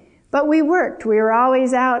hungry. But we worked. We were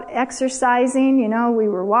always out exercising, we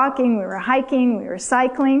were walking, we were hiking, we were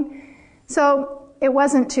cycling. So it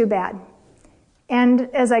wasn't too bad. And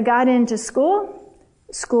as I got into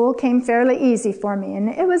school came fairly easy for me. And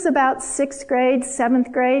it was about 6th grade,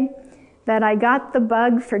 7th grade that I got the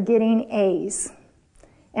bug for getting A's.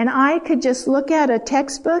 And I could just look at a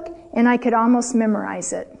textbook and I could almost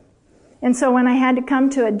memorize it. And so when I had to come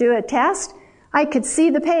to do a test, I could see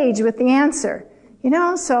the page with the answer.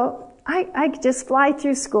 So I could just fly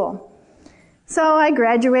through school. So I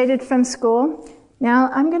graduated from school. Now,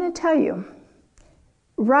 I'm going to tell you,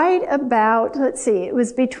 right about, it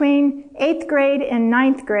was between 8th grade and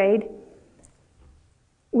 9th grade,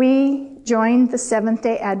 we joined the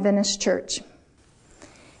Seventh-day Adventist Church.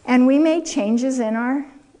 And we made changes in our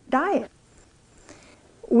diet.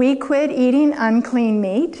 We quit eating unclean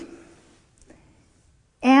meat,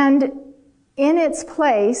 and in its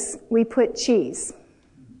place, we put cheese.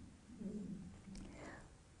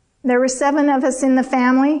 There were 7 of us in the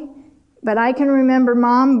family, but I can remember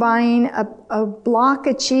Mom buying a block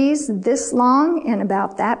of cheese this long and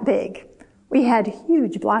about that big. We had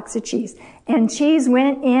huge blocks of cheese, and cheese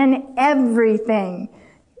went in everything.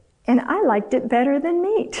 And I liked it better than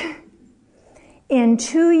meat. In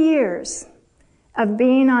 2 years of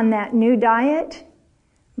being on that new diet,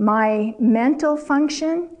 my mental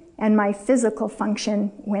function and my physical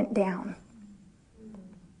function went down.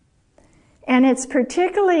 And it's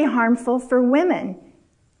particularly harmful for women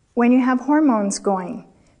when you have hormones going,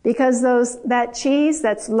 because that cheese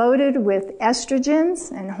that's loaded with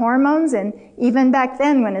estrogens and hormones, and even back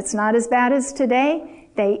then when it's not as bad as today,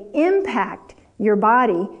 they impact your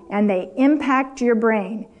body and they impact your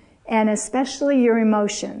brain, and especially your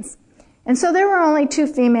emotions. And so there were only 2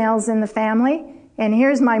 females in the family, and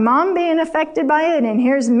here's my mom being affected by it, and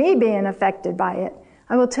here's me being affected by it.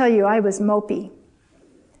 I will tell you, I was mopey.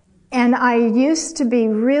 And I used to be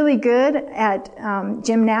really good at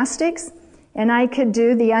gymnastics, and I could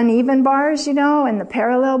do the uneven bars, and the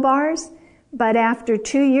parallel bars. But after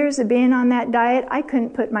 2 years of being on that diet, I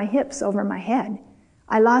couldn't put my hips over my head.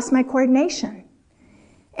 I lost my coordination.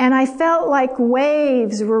 And I felt like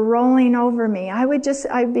waves were rolling over me.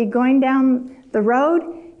 I'd be going down the road,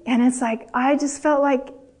 and it's like, I just felt like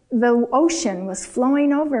the ocean was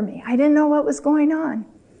flowing over me. I didn't know what was going on.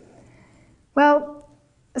 Well,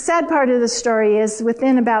 the sad part of the story is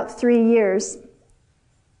within about 3 years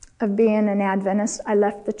of being an Adventist, I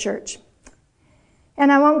left the church.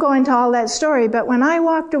 And I won't go into all that story, but when I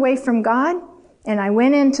walked away from God and I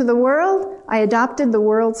went into the world, I adopted the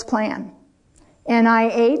world's plan. And I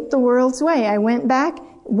ate the world's way. I went back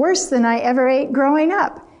worse than I ever ate growing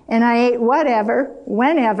up. And I ate whatever,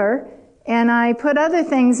 whenever, and I put other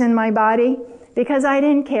things in my body because I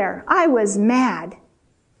didn't care. I was mad.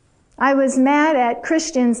 I was mad at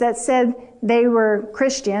Christians that said they were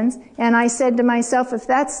Christians, and I said to myself, if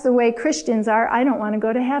that's the way Christians are, I don't want to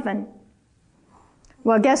go to heaven.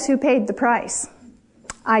 Well, guess who paid the price?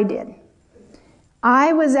 I did.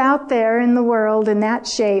 I was out there in the world in that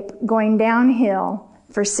shape, going downhill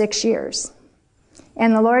for 6 years.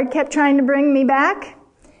 And the Lord kept trying to bring me back,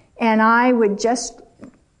 and I would just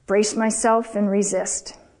brace myself and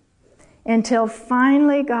resist. Until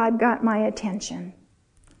finally God got my attention.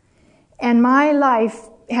 And my life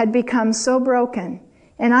had become so broken.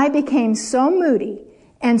 And I became so moody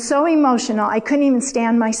and so emotional, I couldn't even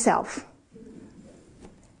stand myself.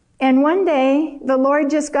 And one day, the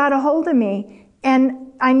Lord just got a hold of me.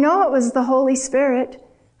 And I know it was the Holy Spirit.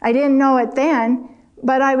 I didn't know it then,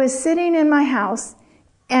 but I was sitting in my house,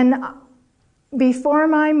 and before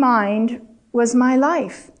my mind was my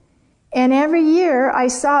life. And every year I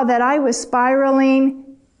saw that I was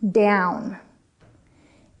spiraling down.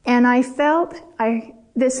 And I felt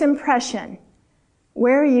this impression,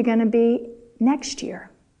 where are you going to be next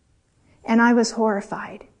year? And I was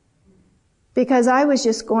horrified because I was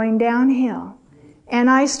just going downhill. And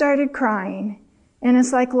I started crying. And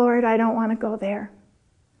it's like, Lord, I don't want to go there.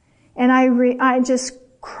 And I just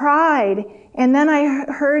cried. And then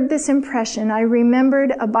I heard this impression. I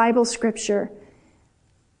remembered a Bible scripture.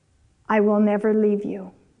 I will never leave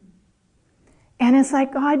you. And it's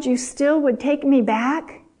like, God, you still would take me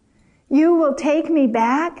back? You will take me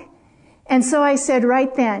back? And so I said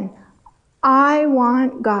right then, I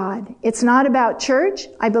want God. It's not about church.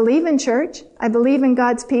 I believe in church. I believe in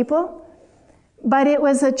God's people. But it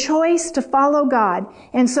was a choice to follow God.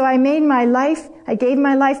 And so I gave my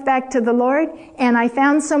life back to the Lord, and I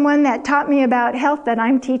found someone that taught me about health that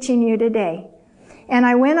I'm teaching you today. And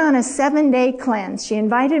I went on a 7-day cleanse. She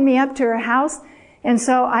invited me up to her house, and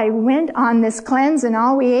so I went on this cleanse, and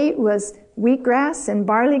all we ate was wheatgrass and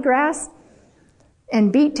barley grass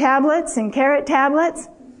and beet tablets and carrot tablets,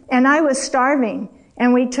 and I was starving.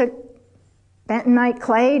 And we took bentonite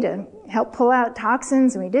clay to help pull out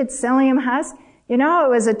toxins, and we did psyllium husk. You know, it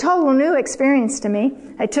was a total new experience to me.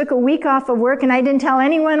 I took a week off of work, and I didn't tell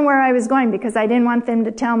anyone where I was going because I didn't want them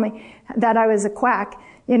to tell me that I was a quack.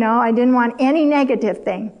 You know, I didn't want any negative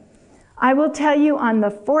thing. I will tell you, on the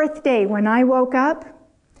 4th day when I woke up,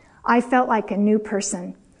 I felt like a new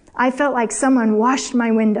person. I felt like someone washed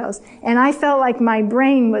my windows, and I felt like my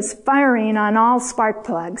brain was firing on all spark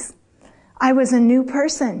plugs. I was a new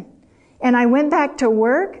person. And I went back to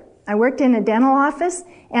work. I worked in a dental office,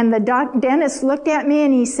 and the dentist looked at me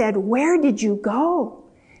and he said, "Where did you go?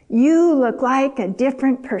 You look like a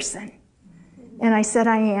different person." And I said,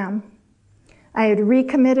 "I am." I had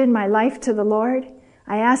recommitted my life to the Lord.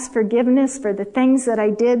 I asked forgiveness for the things that I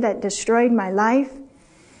did that destroyed my life.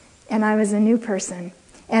 And I was a new person.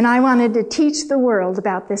 And I wanted to teach the world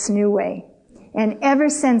about this new way. And ever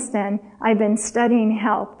since then, I've been studying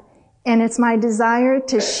health. And it's my desire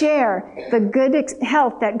to share the good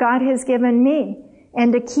health that God has given me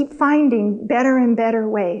and to keep finding better and better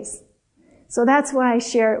ways. So that's why I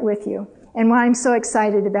share it with you and why I'm so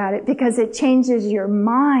excited about it, because it changes your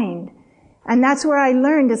mind. And that's where I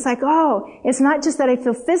learned. It's like, oh, it's not just that I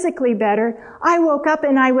feel physically better. I woke up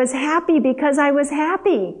and I was happy because I was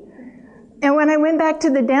happy. And when I went back to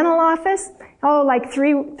the dental office, like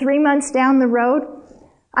three months down the road,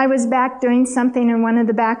 I was back doing something in one of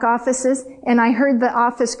the back offices, and I heard the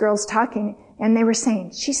office girls talking, and they were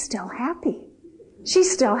saying, "She's still happy. She's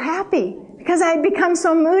still happy." Because I had become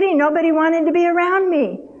so moody, nobody wanted to be around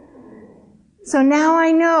me. So now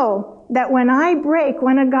I know that when I break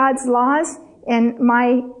one of God's laws and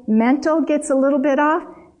my mental gets a little bit off,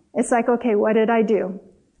 it's like, okay, what did I do?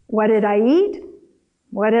 What did I eat?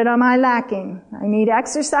 What am I lacking? I need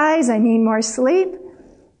exercise. I need more sleep.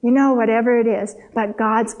 You know, whatever it is. But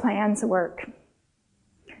God's plans work.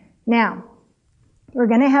 Now, we're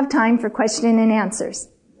going to have time for question and answers.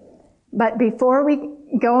 But before we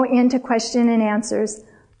go into question and answers,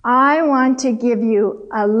 I want to give you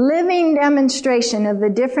a living demonstration of the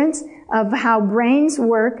difference of how brains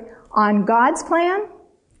work on God's plan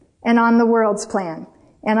and on the world's plan.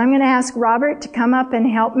 And I'm going to ask Robert to come up and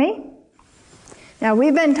help me. Now,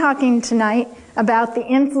 we've been talking tonight about the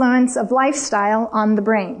influence of lifestyle on the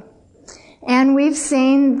brain. And we've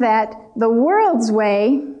seen that the world's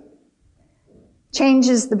way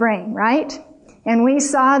changes the brain, right? And we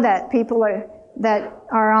saw that people that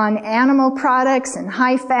are on animal products and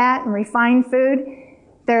high fat and refined food,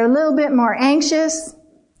 they're a little bit more anxious,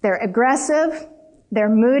 they're aggressive, they're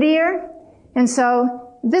moodier. And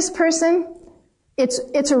so this person,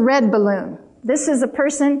 it's a red balloon. This is a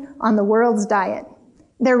person on the world's diet.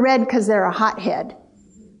 They're red because they're a hothead.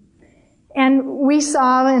 And we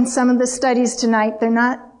saw in some of the studies tonight, they're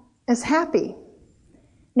not as happy.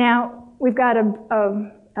 Now, we've got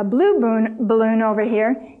a blue balloon over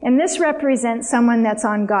here, and this represents someone that's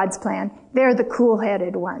on God's plan. They're the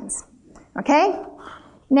cool-headed ones. Okay?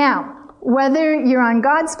 Now, whether you're on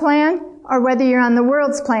God's plan or whether you're on the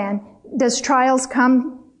world's plan, does trials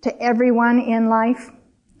come to everyone in life?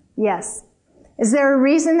 Yes. Is there a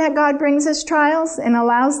reason that God brings us trials and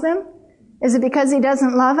allows them? Is it because He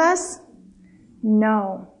doesn't love us?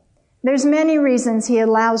 No. There's many reasons He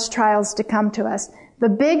allows trials to come to us. The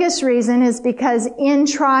biggest reason is because in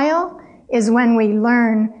trial is when we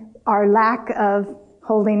learn our lack of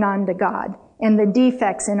holding on to God and the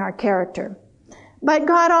defects in our character. But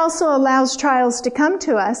God also allows trials to come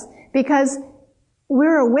to us because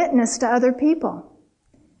we're a witness to other people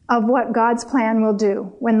of what God's plan will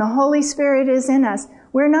do. When the Holy Spirit is in us,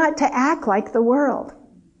 we're not to act like the world.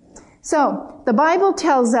 So, the Bible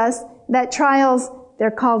tells us that trials,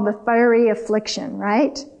 they're called the fiery affliction,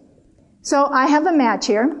 right? So, I have a match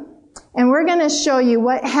here, and we're going to show you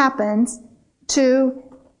what happens to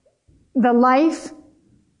the life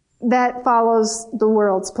that follows the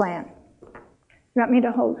world's plan. You want me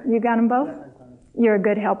to hold? You got them both? You're a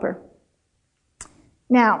good helper.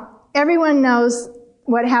 Now, everyone knows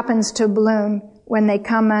what happens to a balloon when they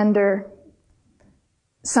come under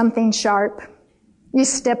something sharp. You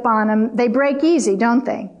step on them. They break easy, don't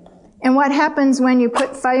they? And what happens when you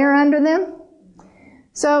put fire under them?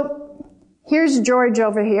 So, here's George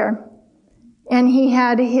over here. And he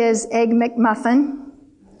had his Egg McMuffin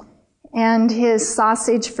and his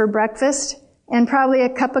sausage for breakfast and probably a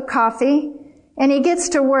cup of coffee. And he gets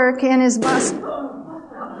to work and his boss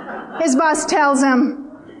tells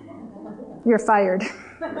him, "You're fired."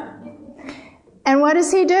 And what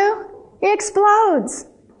does he do? He explodes.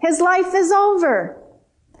 His life is over.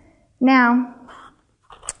 Now,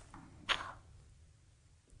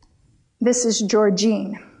 this is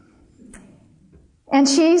Georgine. And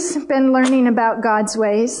she's been learning about God's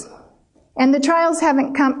ways. And the trials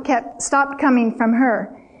haven't stopped coming from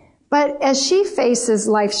her. But as she faces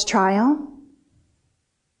life's trial,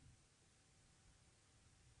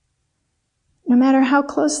 no matter how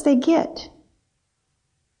close they get,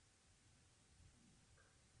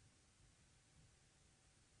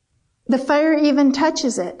 the fire even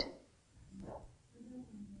touches it.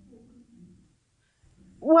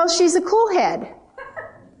 Well, she's a cool head.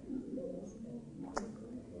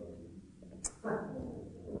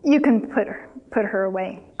 You can put her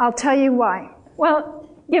away. I'll tell you why.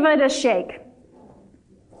 Well, give it a shake.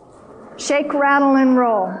 Shake, rattle, and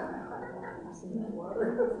roll.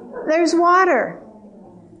 There's water.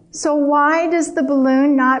 So why does the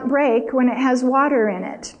balloon not break when it has water in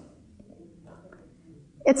it?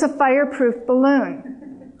 It's a fireproof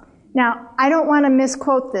balloon. Now, I don't want to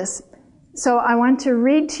misquote this, so I want to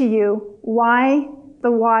read to you why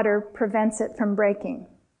the water prevents it from breaking.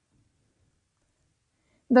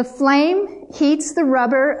 The flame heats the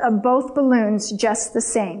rubber of both balloons just the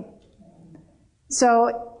same.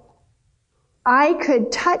 So I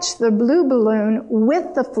could touch the blue balloon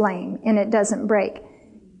with the flame and it doesn't break.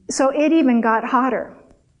 So it even got hotter.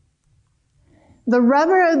 The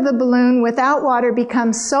rubber of the balloon without water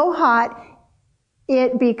becomes so hot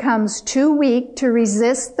it becomes too weak to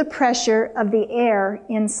resist the pressure of the air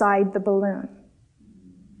inside the balloon.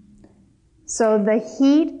 So the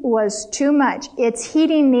heat was too much. It's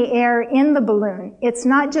heating the air in the balloon. It's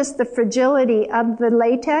not just the fragility of the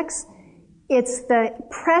latex, it's the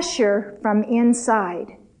pressure from inside.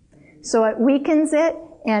 So it weakens it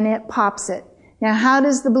and it pops it. Now, how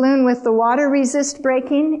does the balloon with the water resist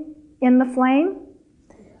breaking in the flame?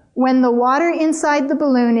 When the water inside the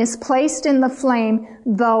balloon is placed in the flame,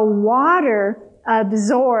 the water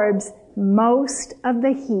absorbs most of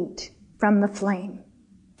the heat from the flame.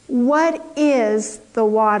 What is the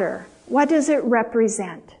water? What does it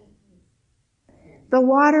represent? The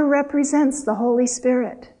water represents the Holy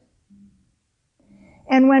Spirit.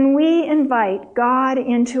 And when we invite God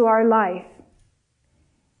into our life,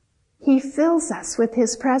 He fills us with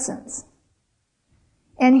His presence.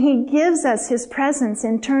 And He gives us His presence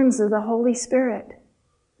in terms of the Holy Spirit.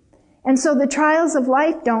 And so the trials of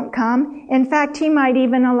life don't come. In fact, He might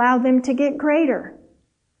even allow them to get greater.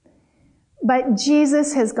 But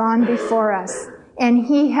Jesus has gone before us, and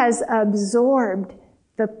He has absorbed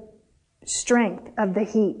the strength of the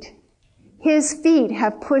heat. His feet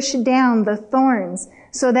have pushed down the thorns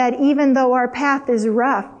so that even though our path is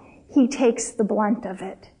rough, He takes the blunt of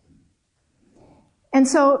it. And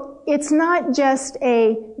so it's not just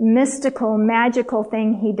a mystical, magical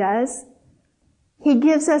thing He does. He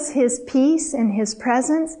gives us His peace and His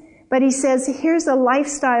presence, but He says, here's a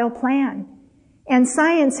lifestyle plan. And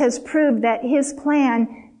science has proved that His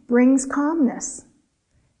plan brings calmness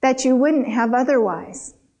that you wouldn't have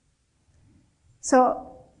otherwise.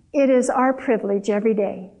 So it is our privilege every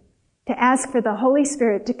day to ask for the Holy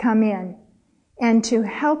Spirit to come in and to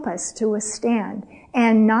help us to withstand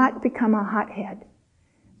and not become a hothead,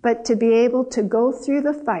 but to be able to go through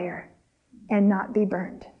the fire and not be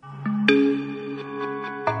burned.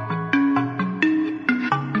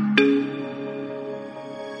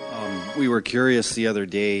 We were curious the other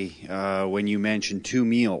day when you mentioned 2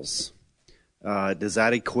 meals. Does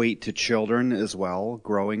that equate to children as well,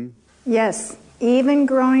 growing? Yes, even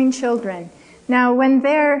growing children. Now, when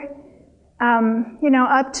they're,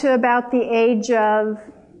 up to about the age of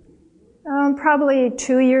probably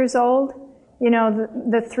 2 years old,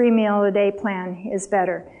 the 3-meal-a-day plan is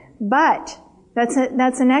better. But that's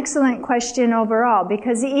an excellent question overall,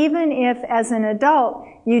 because even if, as an adult,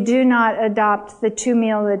 you do not adopt the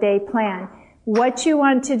 2-meal-a-day plan, what you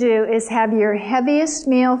want to do is have your heaviest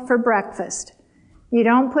meal for breakfast. You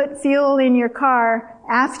don't put fuel in your car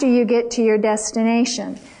after you get to your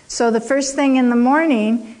destination. So the first thing in the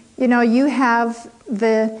morning, you have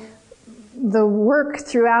the work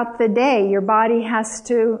throughout the day. Your body has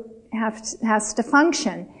to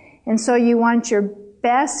function. And so you want your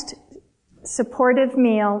best supportive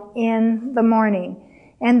meal in the morning.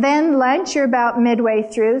 And then lunch, you're about midway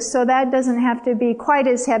through, so that doesn't have to be quite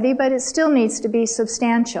as heavy, but it still needs to be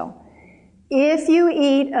substantial. If you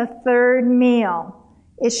eat a third meal,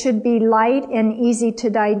 it should be light and easy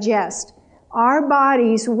to digest. Our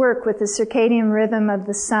bodies work with the circadian rhythm of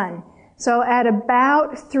the sun. So at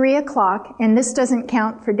about 3 o'clock, and this doesn't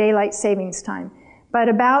count for daylight savings time, but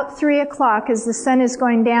about 3 o'clock as the sun is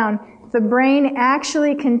going down, the brain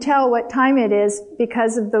actually can tell what time it is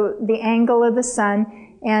because of the angle of the sun,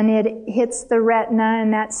 and it hits the retina,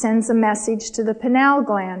 and that sends a message to the pineal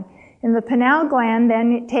gland. And the pineal gland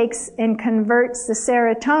then it takes and converts the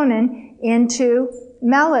serotonin into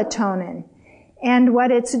melatonin. And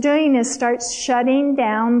what it's doing is starts shutting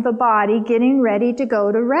down the body, getting ready to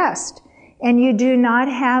go to rest. And you do not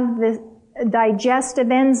have the digestive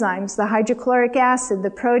enzymes, the hydrochloric acid, the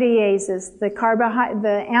proteases, the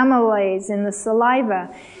amylase in the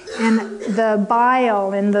saliva, and the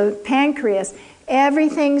bile in the pancreas.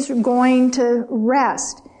 Everything's going to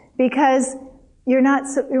rest because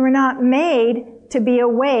we're not made to be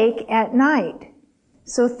awake at night.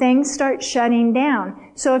 So things start shutting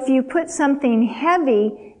down. So if you put something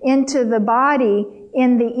heavy into the body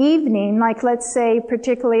in the evening, like let's say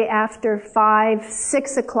particularly after 5,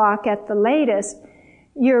 6 o'clock at the latest,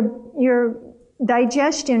 your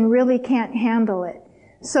digestion really can't handle it.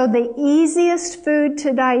 So the easiest food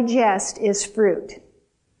to digest is fruit.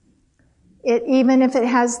 Even if it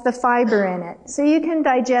has the fiber in it. So you can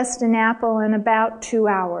digest an apple in about 2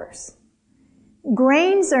 hours.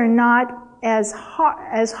 Grains are not as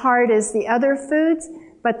hard as the other foods,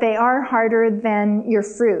 but they are harder than your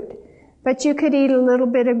fruit. But you could eat a little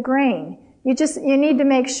bit of grain. You need to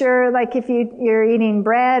make sure, like if you're eating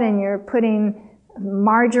bread and you're putting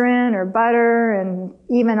margarine or butter and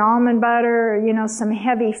even almond butter or, some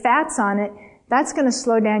heavy fats on it, that's going to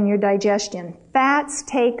slow down your digestion. Fats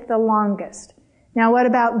take the longest. Now, what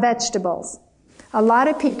about vegetables? A lot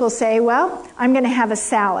of people say, well, I'm going to have a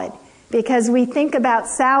salad, because we think about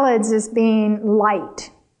salads as being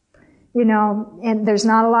light, and there's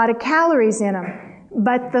not a lot of calories in them.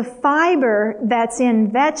 But the fiber that's in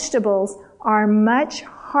vegetables are much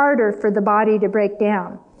harder for the body to break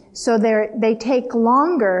down. So they take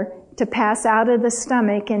longer to pass out of the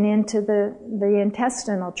stomach and into the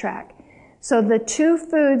intestinal tract. So the 2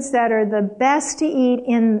 foods that are the best to eat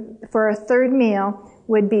for a third meal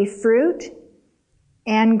would be fruit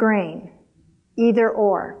and grain, either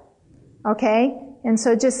or. Okay? And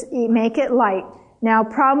so just make it light. Now,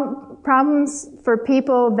 problems for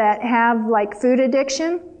people that have like food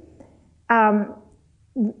addiction,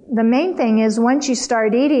 the main thing is once you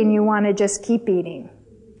start eating, you want to just keep eating.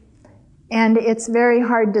 And it's very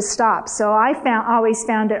hard to stop. So I always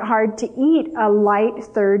found it hard to eat a light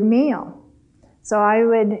third meal. So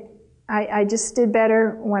I just did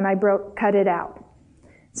better when I cut it out.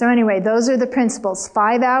 So anyway, those are the principles.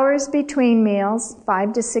 5 hours between meals,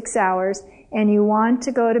 5 to 6 hours, and you want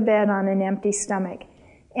to go to bed on an empty stomach.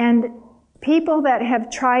 And people that have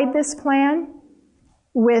tried this plan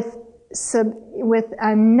with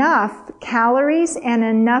enough calories and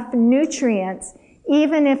enough nutrients,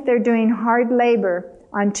 even if they're doing hard labor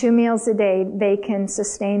on 2 meals a day, they can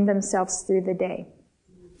sustain themselves through the day.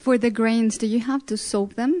 For the grains, do you have to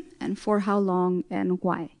soak them, and for how long and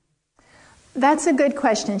why? That's a good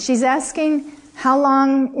question. She's asking how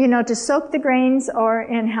long, to soak the grains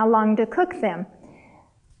and how long to cook them.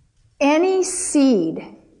 Any seed,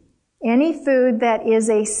 any food that is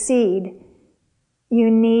a seed, you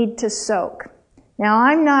need to soak. Now,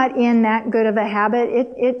 I'm not in that good of a habit.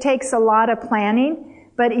 It takes a lot of planning,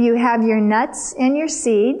 but you have your nuts and your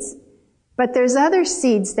seeds, but there's other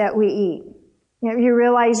seeds that we eat. You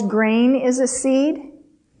realize grain is a seed?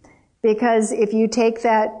 Because if you take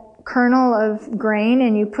that kernel of grain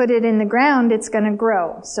and you put it in the ground, it's going to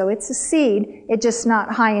grow. So it's a seed. It's just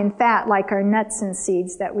not high in fat like our nuts and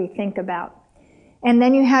seeds that we think about. And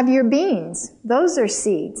then you have your beans. Those are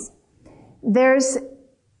seeds. There's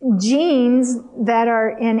genes that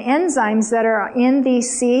are in enzymes that are in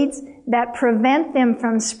these seeds that prevent them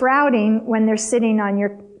from sprouting when they're sitting on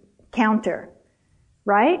your counter,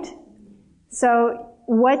 right? So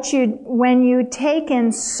when you take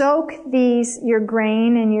and soak your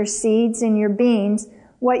grain and your seeds and your beans,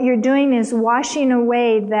 what you're doing is washing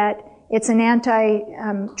away that it's an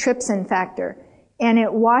anti-trypsin factor. And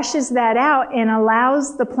it washes that out and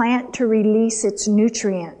allows the plant to release its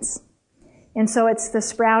nutrients. And so it's the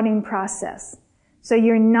sprouting process. So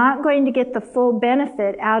you're not going to get the full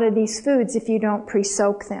benefit out of these foods if you don't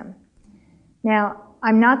pre-soak them. Now,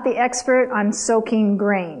 I'm not the expert on soaking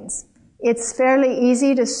grains. It's fairly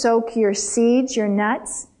easy to soak your seeds, your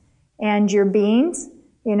nuts, and your beans.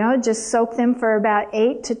 Just soak them for about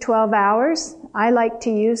 8 to 12 hours. I like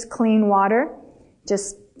to use clean water.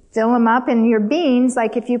 Just fill them up. And your beans,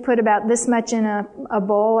 like if you put about this much in a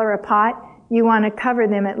bowl or a pot, you want to cover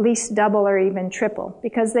them at least double or even triple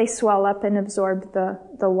because they swell up and absorb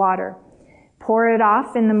the water. Pour it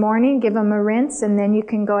off in the morning, give them a rinse, and then you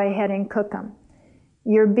can go ahead and cook them.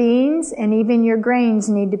 Your beans and even your grains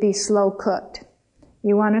need to be slow cooked.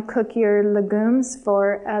 You want to cook your legumes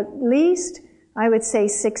for at least, I would say,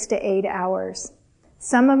 6 to 8 hours.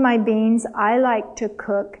 Some of my beans I like to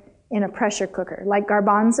cook in a pressure cooker, like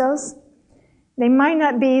garbanzos. They might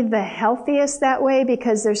not be the healthiest that way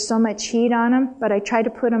because there's so much heat on them, but I try to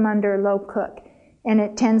put them under low cook, and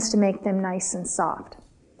it tends to make them nice and soft.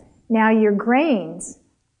 Now your grains,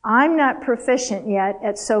 I'm not proficient yet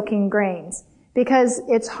at soaking grains because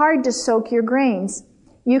it's hard to soak your grains.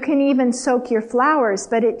 You can even soak your flours,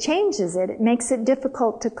 but it changes it. It makes it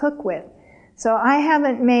difficult to cook with. So I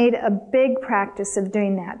haven't made a big practice of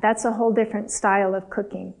doing that. That's a whole different style of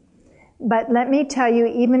cooking. But let me tell you,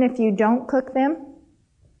 even if you don't cook them,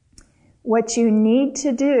 what you need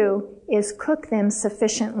to do is cook them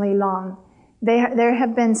sufficiently long. There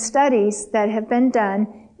have been studies that have been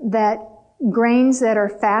done that grains that are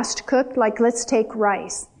fast cooked, like let's take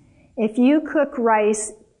rice. If you cook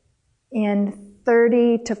rice in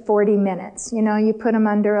 30 to 40 minutes, you put them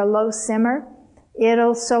under a low simmer,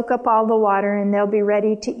 it'll soak up all the water and they'll be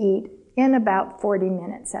ready to eat in about 40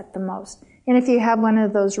 minutes at the most. And if you have one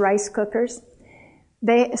of those rice cookers,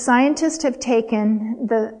 scientists have taken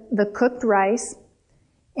the cooked rice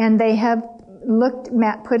and they have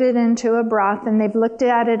put it into a broth and they've looked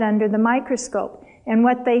at it under the microscope. And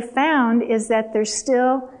what they found is that there's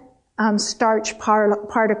still starch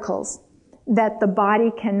particles that the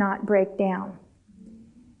body cannot break down.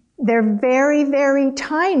 They're very, very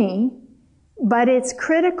tiny, but it's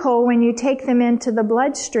critical when you take them into the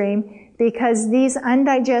bloodstream because these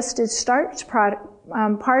undigested starch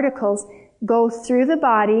particles go through the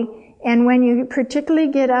body, and when you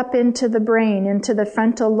particularly get up into the brain, into the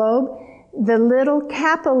frontal lobe, the little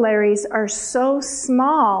capillaries are so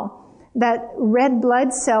small that red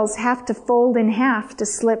blood cells have to fold in half to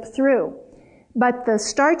slip through. But the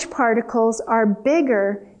starch particles are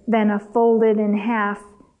bigger than a folded in half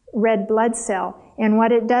red blood cell. And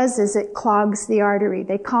what it does is it clogs the artery.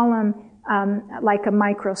 They call them like a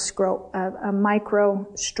micro stroke.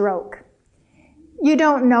 You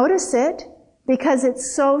don't notice it because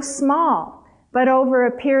it's so small. But over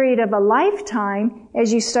a period of a lifetime,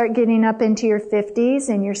 as you start getting up into your 50s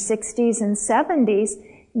and your 60s and 70s,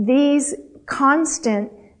 these constant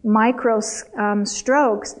micro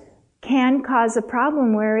strokes can cause a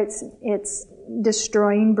problem where it's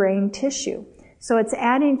destroying brain tissue. So it's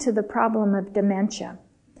adding to the problem of dementia.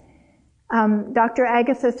 Dr.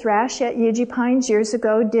 Agatha Thrash at UG Pines years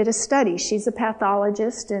ago did a study. She's a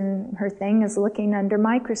pathologist and her thing is looking under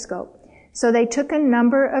microscope. So they took a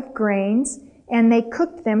number of grains and they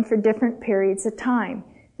cooked them for different periods of time,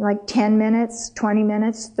 like 10 minutes, 20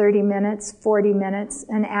 minutes, 30 minutes, 40 minutes,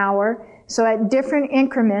 an hour. So at different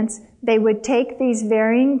increments, they would take these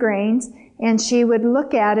varying grains and she would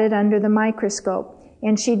look at it under the microscope.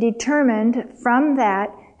 And she determined from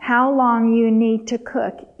that how long you need to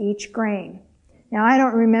cook each grain. Now, I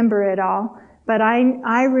don't remember it all, but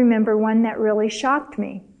I remember one that really shocked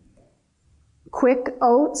me. Quick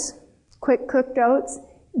cooked oats,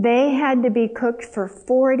 they had to be cooked for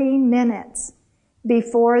 40 minutes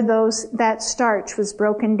before that starch was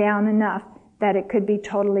broken down enough that it could be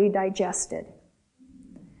totally digested.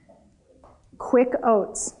 Quick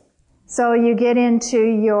oats. So you get into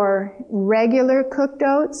your regular cooked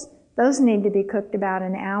oats, those need to be cooked about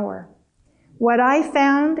an hour. What I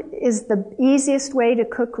found is the easiest way to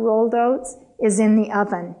cook rolled oats is in the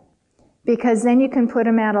oven, because then you can put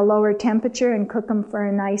them at a lower temperature and cook them for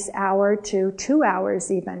a nice hour to 2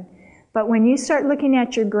 hours even. But when you start looking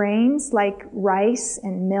at your grains, like rice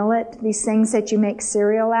and millet, these things that you make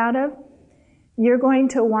cereal out of, you're going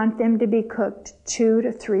to want them to be cooked 2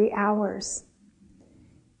 to 3 hours.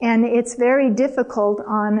 And it's very difficult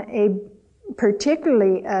on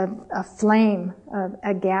particularly a flame,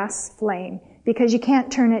 a gas flame, because you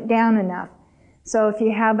can't turn it down enough. So if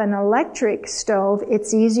you have an electric stove,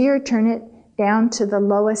 it's easier to turn it down to the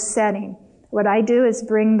lowest setting. What I do is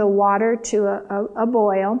bring the water to a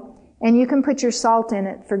boil, and you can put your salt in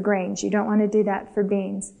it for grains. You don't want to do that for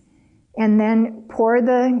beans. And then pour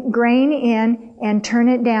the grain in and turn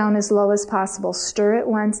it down as low as possible. Stir it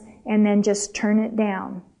once and then just turn it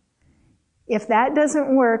down. If that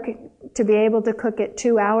doesn't work to be able to cook it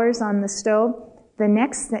 2 hours on the stove, the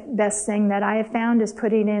next best thing that I have found is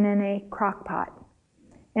putting it in a crock pot.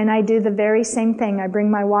 And I do the very same thing. I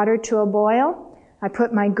bring my water to a boil. I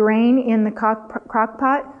put my grain in the crock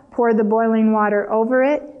pot, pour the boiling water over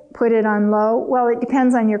it, put it on low. Well, it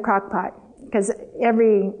depends on your crock pot, because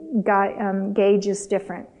every gauge is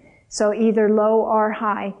different. So either low or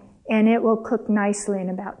high, and it will cook nicely in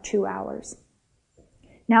about 2 hours.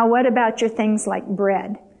 Now, what about your things like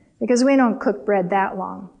bread? Because we don't cook bread that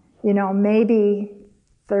long. Maybe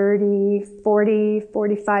 30, 40,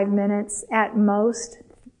 45 minutes at most,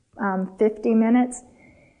 50 minutes.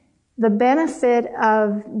 The benefit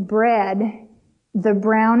of bread, the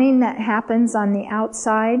browning that happens on the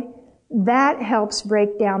outside, that helps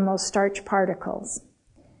break down those starch particles.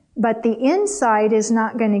 But the inside is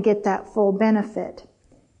not going to get that full benefit.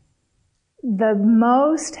 The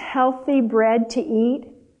most healthy bread to eat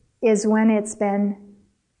is when it's been,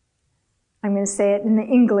 I'm going to say it in the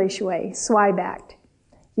English way, swy-backed.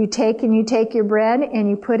 You take your bread and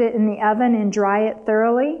you put it in the oven and dry it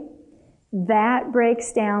thoroughly. That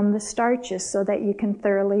breaks down the starches so that you can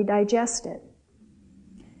thoroughly digest it.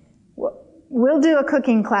 We'll do a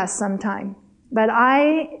cooking class sometime, but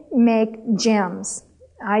I make gems.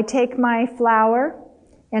 I take my flour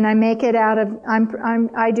and I make it out of,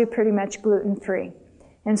 I do pretty much gluten-free.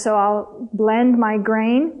 And so I'll blend my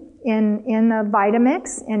grain in a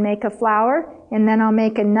Vitamix and make a flour, and then I'll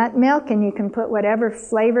make a nut milk, and you can put whatever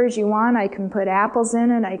flavors you want. I can put apples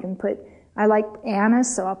in it. I like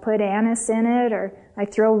anise, so I'll put anise in it, or I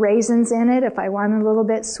throw raisins in it if I want a little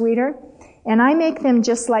bit sweeter. And I make them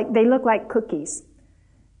just like, they look like cookies.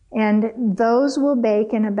 And those will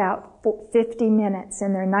bake in about 50 minutes.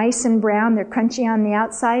 And they're nice and brown, they're crunchy on the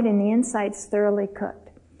outside, and the inside's thoroughly cooked.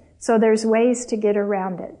 So there's ways to get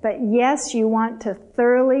around it. But yes, you want to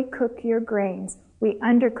thoroughly cook your grains. We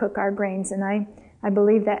undercook our grains, and I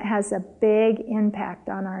believe that has a big impact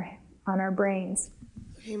on our brains.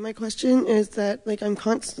 Okay, my question is that, I'm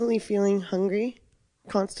constantly feeling hungry.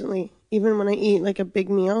 Constantly. Even when I eat, a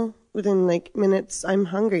big meal, within, minutes, I'm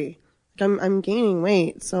hungry. I'm gaining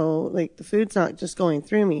weight, so, the food's not just going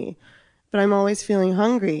through me. But I'm always feeling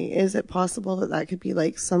hungry. Is it possible that could be,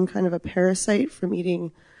 some kind of a parasite from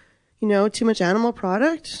eating, too much animal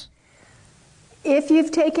product? If you've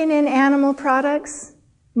taken in animal products,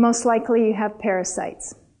 most likely you have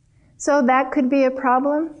parasites. So that could be a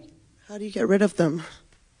problem. How do you get rid of them?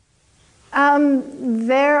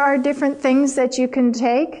 There are different things that you can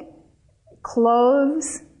take.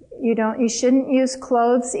 Cloves. You shouldn't use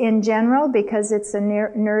cloves in general because it's a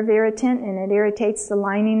nerve irritant and it irritates the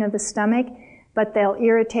lining of the stomach, but they'll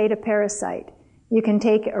irritate a parasite. You can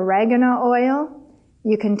take oregano oil.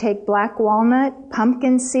 You can take black walnut,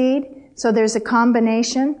 pumpkin seed. So there's a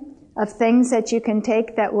combination of things that you can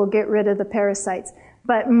take that will get rid of the parasites.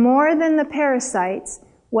 But more than the parasites,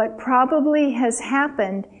 what probably has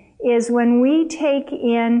happened is when we take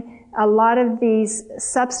in a lot of these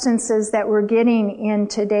substances that we're getting in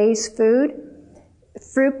today's food,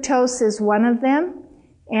 fructose is one of them,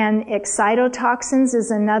 and excitotoxins is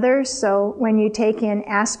another. So when you take in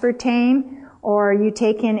aspartame, or you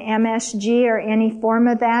take in MSG or any form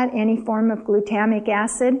of that, any form of glutamic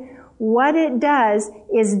acid, what it does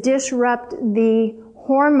is disrupt the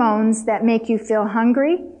hormones that make you feel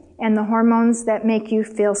hungry and the hormones that make you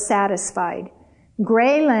feel satisfied.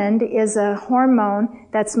 Ghrelin is a hormone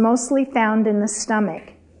that's mostly found in the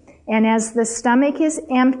stomach. And as the stomach is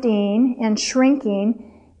emptying and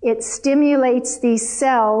shrinking, it stimulates these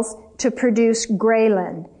cells to produce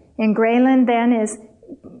ghrelin. And ghrelin then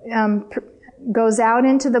goes out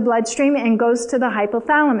into the bloodstream and goes to the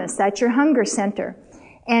hypothalamus. That's your hunger center.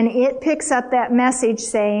 And it picks up that message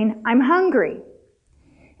saying, I'm hungry.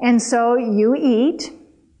 And so you eat.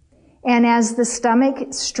 And as the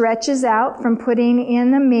stomach stretches out from putting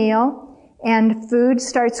in a meal and food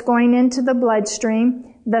starts going into the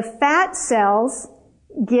bloodstream, the fat cells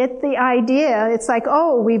get the idea. It's like,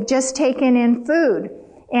 oh, we've just taken in food.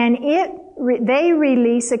 And they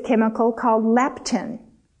release a chemical called leptin.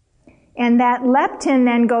 And that leptin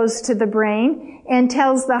then goes to the brain and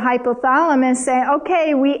tells the hypothalamus, say,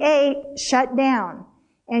 okay, we ate, shut down.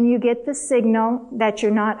 And you get the signal that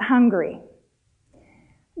you're not hungry.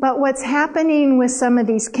 But what's happening with some of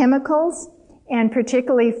these chemicals, and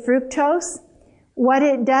particularly fructose, what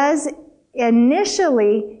it does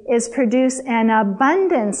initially is produce an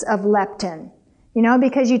abundance of leptin. You know,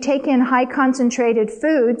 because you take in high concentrated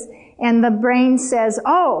foods and the brain says,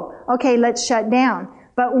 oh, okay, let's shut down.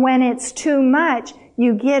 But when it's too much,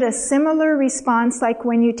 you get a similar response like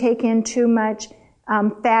when you take in too much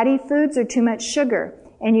fatty foods or too much sugar,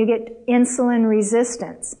 and you get insulin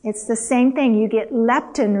resistance. It's the same thing. You get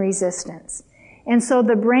leptin resistance. And so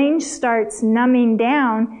the brain starts numbing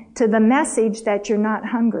down to the message that you're not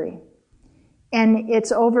hungry. And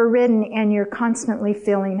it's overridden and you're constantly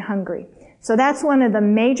feeling hungry. So that's one of the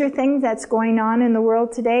major things that's going on in the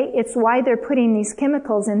world today. It's why they're putting these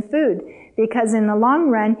chemicals in food, because in the long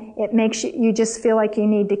run, it makes you just feel like you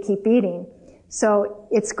need to keep eating. So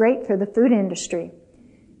it's great for the food industry.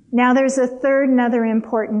 Now there's another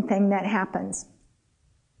important thing that happens.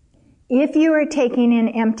 If you are taking in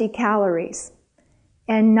empty calories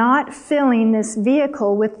and not filling this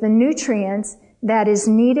vehicle with the nutrients that is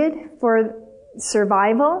needed for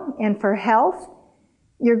survival and for health,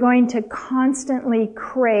 you're going to constantly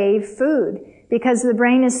crave food because the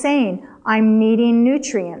brain is saying, I'm needing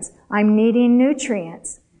nutrients. I'm needing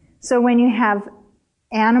nutrients. So when you have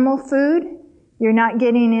animal food, you're not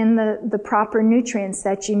getting in the proper nutrients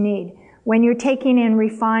that you need. When you're taking in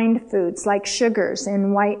refined foods like sugars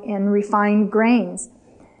and white and refined grains,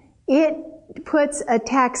 it puts a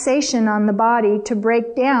taxation on the body to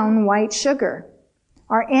break down white sugar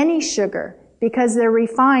or any sugar, because they're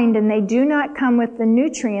refined and they do not come with the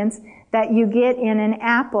nutrients that you get in an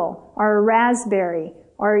apple or a raspberry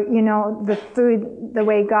or, you know, the food, the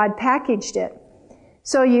way God packaged it.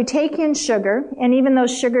 So you take in sugar, and even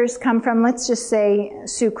those sugars come from, let's just say,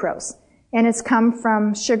 sucrose, and it's come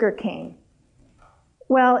from sugar cane.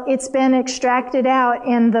 Well, it's been extracted out,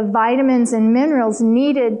 and the vitamins and minerals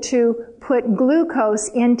needed to put glucose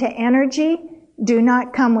into energy do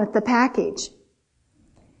not come with the package.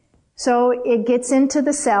 So it gets into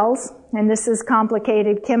the cells, and this is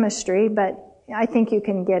complicated chemistry, but I think you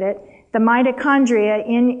can get it. The mitochondria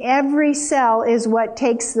in every cell is what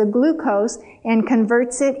takes the glucose and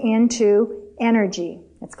converts it into energy.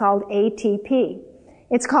 It's called ATP.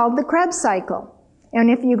 It's called the Krebs cycle. And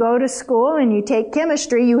if you go to school and you take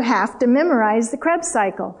chemistry, you have to memorize the Krebs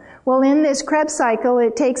cycle. Well, in this Krebs cycle,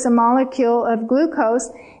 it takes a molecule of glucose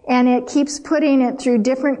and it keeps putting it through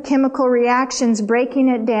different chemical reactions, breaking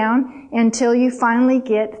it down until you finally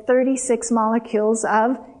get 36 molecules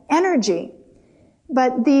of energy.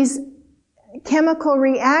 But these chemical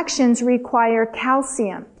reactions require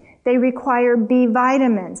calcium. They require B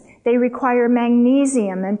vitamins. They require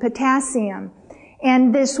magnesium and potassium.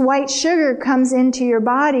 And this white sugar comes into your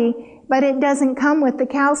body, but it doesn't come with the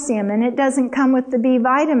calcium and it doesn't come with the B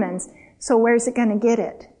vitamins. So where's it going to get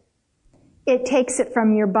it? It takes it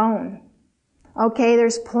from your bone. Okay,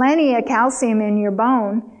 there's plenty of calcium in your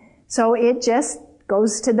bone, so it just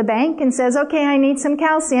goes to the bank and says, okay, I need some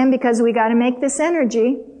calcium because we got to make this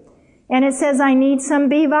energy. And it says, I need some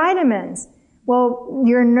B vitamins. Well,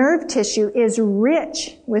 your nerve tissue is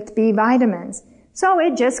rich with B vitamins. So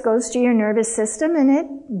it just goes to your nervous system and it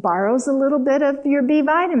borrows a little bit of your B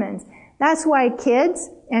vitamins. That's why kids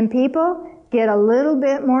and people get a little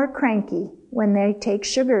bit more cranky when they take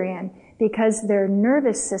sugar in, because their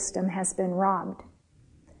nervous system has been robbed.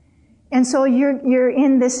 And so you're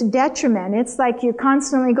in this detriment. It's like you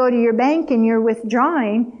constantly go to your bank and you're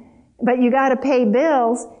withdrawing, but you got to pay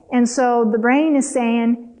bills. And so the brain is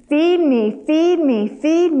saying, feed me, feed me,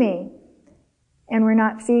 feed me. And we're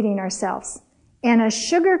not feeding ourselves. And a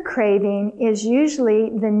sugar craving is usually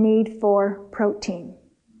the need for protein.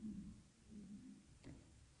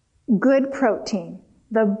 Good protein.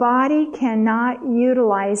 The body cannot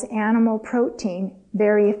utilize animal protein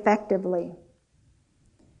very effectively.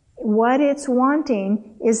 What it's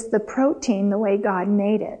wanting is the protein the way God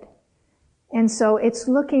made it. And so it's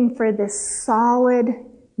looking for this solid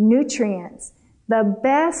nutrients. The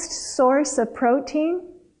best source of protein,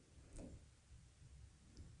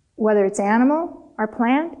 whether it's animal or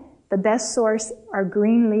plant, the best source are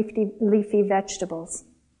green leafy vegetables.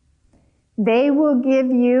 They will give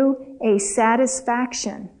you a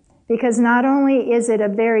satisfaction, because not only is it a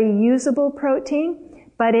very usable protein,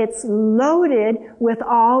 but it's loaded with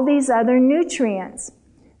all these other nutrients.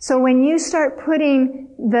 So when you start putting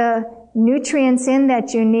the nutrients in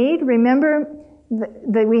that you need, remember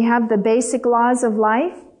we have the basic laws of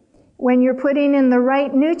life. When you're putting in the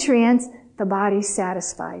right nutrients, the body's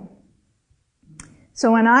satisfied.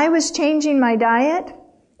 So when I was changing my diet,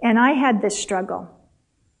 and I had this struggle,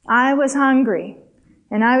 I was hungry,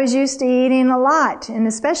 and I was used to eating a lot, and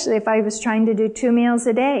especially if I was trying to do 2 meals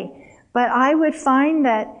a day. But I would find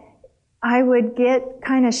that I would get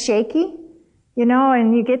kind of shaky,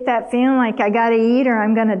 and you get that feeling like I gotta eat or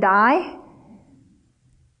I'm gonna die.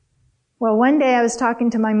 Well, one day I was talking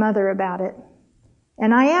to my mother about it.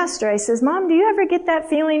 And I asked her, I says, Mom, do you ever get that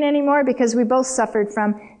feeling anymore? Because we both suffered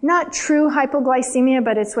from not true hypoglycemia,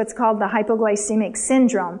 but it's what's called the hypoglycemic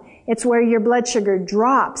syndrome. It's where your blood sugar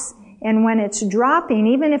drops. And when it's dropping,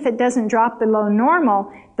 even if it doesn't drop below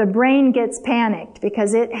normal, the brain gets panicked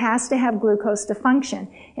because it has to have glucose to function.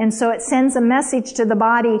 And so it sends a message to the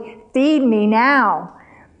body, feed me now.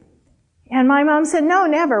 And my mom said, no,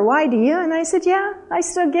 never. Why do you? And I said, yeah, I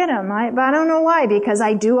still get them. But I don't know why, because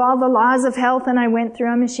I do all the laws of health and I went through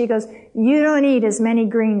them. And she goes, you don't eat as many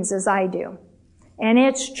greens as I do. And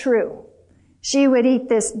it's true. She would eat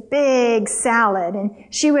this big salad and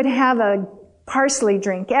she would have a parsley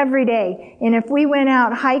drink every day. And if we went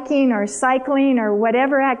out hiking or cycling or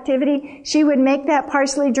whatever activity, she would make that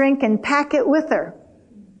parsley drink and pack it with her.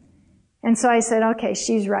 And so I said, okay,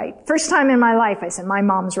 she's right. First time in my life, I said, my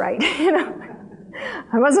mom's right.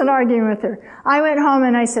 I wasn't arguing with her. I went home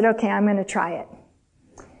and I said, okay, I'm going to try it.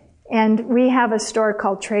 And we have a store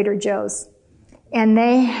called Trader Joe's. And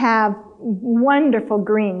they have wonderful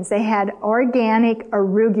greens. They had organic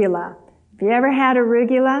arugula. Have you ever had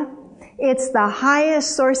arugula? It's the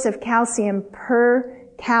highest source of calcium per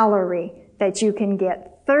calorie that you can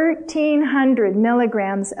get. 1,300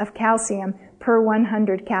 milligrams of calcium per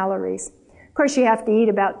 100 calories. Of course, you have to eat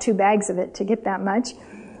about 2 bags of it to get that much.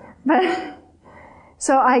 But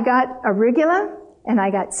so I got arugula, and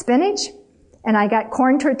I got spinach, and I got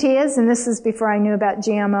corn tortillas, and this is before I knew about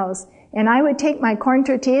GMOs. And I would take my corn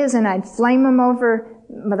tortillas and I'd flame them over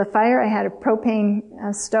the fire. I had a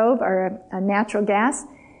propane stove or a natural gas.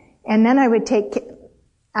 And then I would take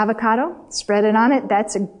avocado, spread it on it.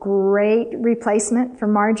 That's a great replacement for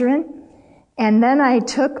margarine. And then I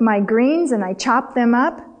took my greens and I chopped them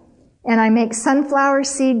up and I make sunflower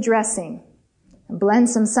seed dressing. I blend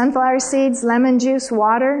some sunflower seeds, lemon juice,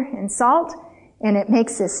 water, and salt, and it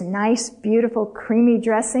makes this nice, beautiful, creamy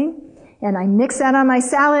dressing. And I mix that on my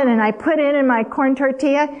salad and I put it in my corn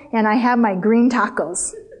tortilla and I have my green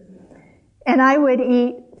tacos. And I would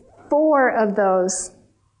eat 4 of those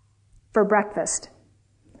for breakfast.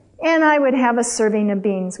 And I would have a serving of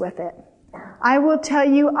beans with it. I will tell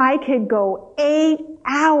you, I could go 8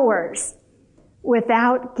 hours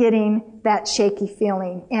without getting that shaky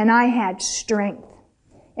feeling. And I had strength.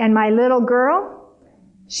 And my little girl,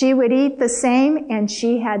 she would eat the same and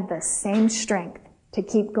she had the same strength to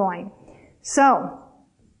keep going. So,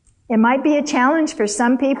 it might be a challenge for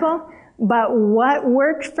some people, but what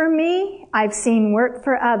worked for me, I've seen work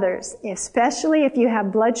for others, especially if you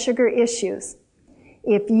have blood sugar issues.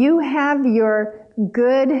 If you have your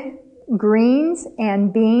good greens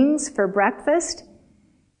and beans for breakfast,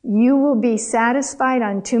 you will be satisfied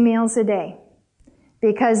on 2 meals a day.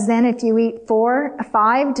 Because then if you eat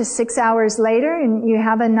 5 to 6 hours later and you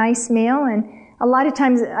have a nice meal, and a lot of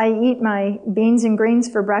times I eat my beans and greens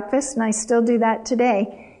for breakfast, and I still do that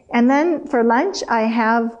today. And then for lunch, I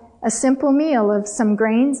have a simple meal of some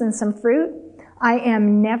grains and some fruit. I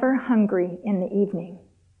am never hungry in the evening.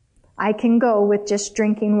 I can go with just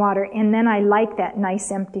drinking water, and then I like that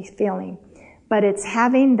nice empty feeling. But it's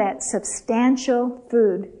having that substantial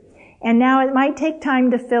food. And now it might take time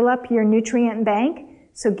to fill up your nutrient bank,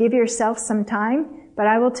 so give yourself some time. But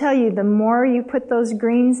I will tell you, the more you put those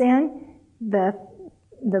greens in, the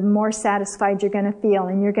more satisfied you're going to feel,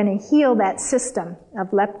 and you're going to heal that system of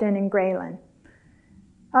leptin and ghrelin.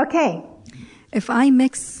 Okay. If I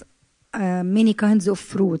mix many kinds of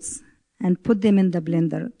fruits and put them in the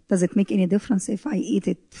blender, does it make any difference if I eat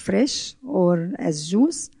it fresh or as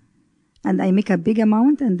juice? And I make a big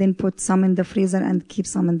amount and then put some in the freezer and keep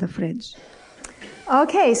some in the fridge.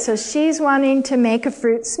 Okay, so she's wanting to make a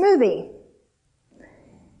fruit smoothie.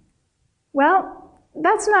 Well,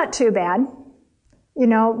 that's not too bad,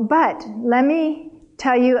 but let me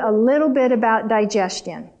tell you a little bit about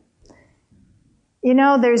digestion.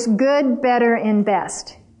 There's good, better, and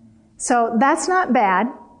best. So that's not bad.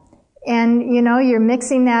 And, you're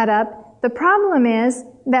mixing that up. The problem is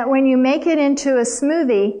that when you make it into a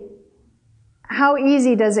smoothie, how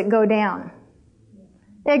easy does it go down?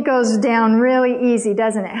 It goes down really easy,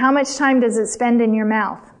 doesn't it? How much time does it spend in your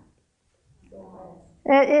mouth?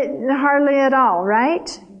 It hardly at all, right?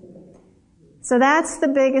 So that's the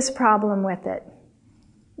biggest problem with it.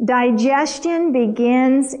 Digestion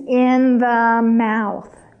begins in the mouth.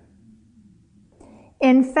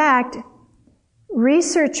 In fact,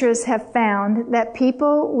 researchers have found that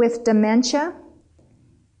people with dementia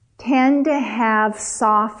tend to have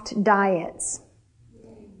soft diets.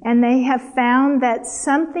 And they have found that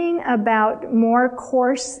something about more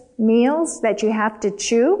coarse meals that you have to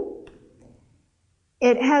chew,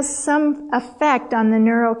 it has some effect on the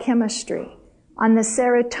neurochemistry, on the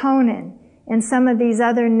serotonin, and some of these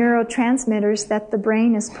other neurotransmitters that the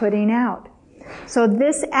brain is putting out. So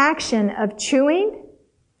this action of chewing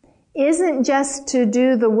isn't just to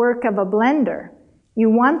do the work of a blender. You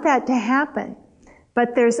want that to happen,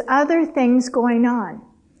 but there's other things going on.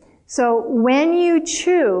 So when you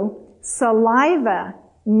chew, saliva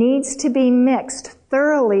needs to be mixed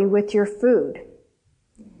thoroughly with your food.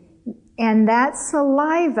 And that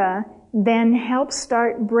saliva then helps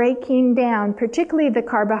start breaking down, particularly the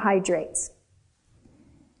carbohydrates.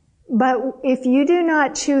 But if you do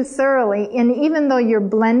not chew thoroughly, and even though your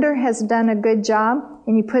blender has done a good job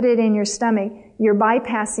and you put it in your stomach, you're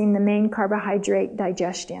bypassing the main carbohydrate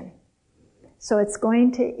digestion. So it's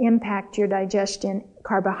going to impact your digestion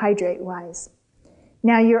carbohydrate-wise.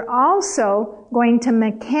 Now you're also going to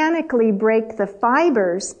mechanically break the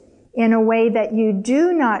fibers in a way that you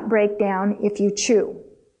do not break down if you chew.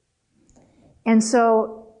 And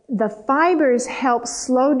so the fibers help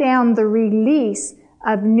slow down the release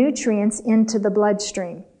of nutrients into the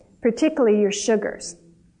bloodstream, particularly your sugars.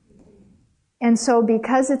 And so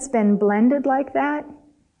because it's been blended like that,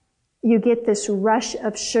 you get this rush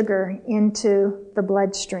of sugar into the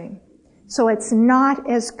bloodstream. So it's not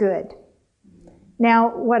as good.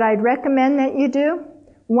 Now, what I'd recommend that you do,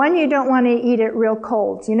 one, you don't want to eat it real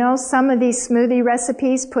cold. You know, some of these smoothie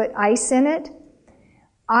recipes put ice in it.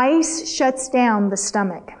 Ice shuts down the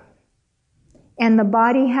stomach. And the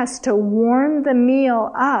body has to warm the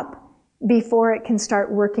meal up before it can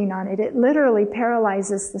start working on it. It literally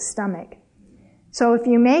paralyzes the stomach. So if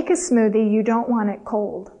you make a smoothie, you don't want it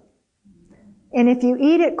cold. And if you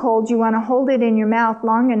eat it cold, you want to hold it in your mouth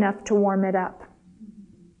long enough to warm it up.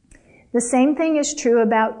 The same thing is true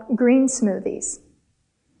about green smoothies.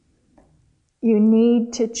 You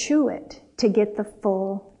need to chew it to get the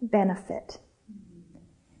full benefit.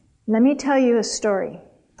 Let me tell you a story.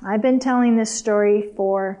 I've been telling this story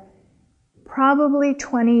for probably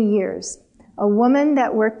 20 years. A woman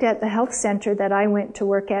that worked at the health center that I went to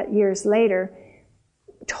work at years later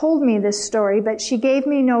told me this story, but she gave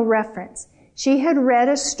me no reference. She had read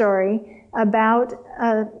a story about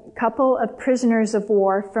a couple of prisoners of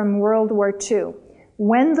war from World War II.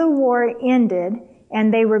 When the war ended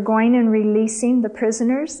and they were going and releasing the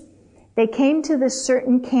prisoners, they came to this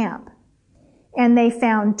certain camp and they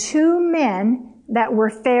found two men that were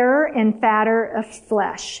fairer and fatter of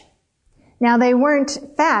flesh. Now they weren't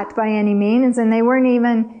fat by any means, and they weren't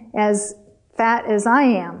even as fat as I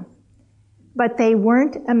am, but they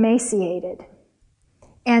weren't emaciated.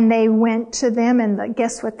 And they went to them, and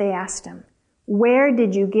guess what they asked them? Where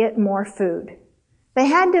did you get more food? They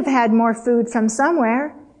had to have had more food from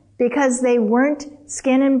somewhere, because they weren't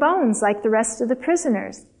skin and bones like the rest of the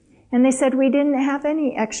prisoners. And they said, we didn't have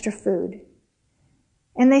any extra food.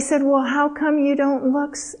 And they said, well, how come you don't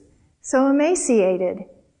look so emaciated?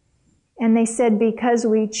 And they said, because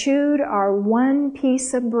we chewed our one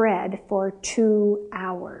piece of bread for 2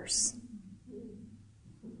 hours.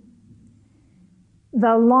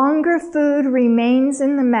 The longer food remains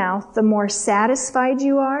in the mouth, the more satisfied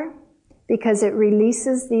you are, because it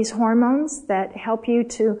releases these hormones that help you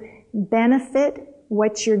to benefit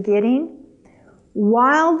what you're getting.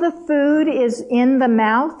 While the food is in the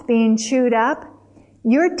mouth being chewed up,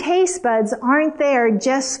 your taste buds aren't there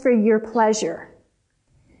just for your pleasure.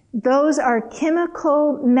 Those are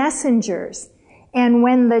chemical messengers. And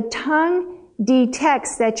when the tongue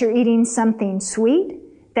detects that you're eating something sweet,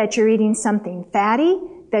 that you're eating something fatty,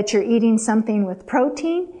 that you're eating something with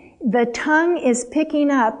protein, the tongue is picking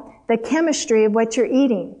up the chemistry of what you're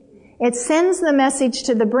eating. It sends the message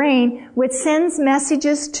to the brain, which sends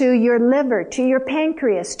messages to your liver, to your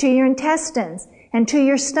pancreas, to your intestines, and to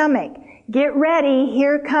your stomach. Get ready,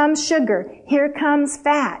 here comes sugar, here comes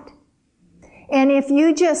fat. And if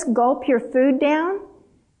you just gulp your food down,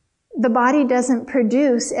 the body doesn't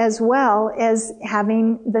produce as well as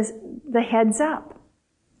having the heads up.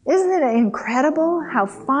 Isn't it incredible how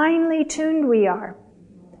finely tuned we are?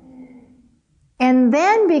 And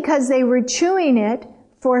then because they were chewing it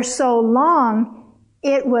for so long,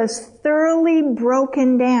 it was thoroughly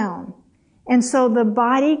broken down. And so the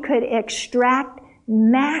body could extract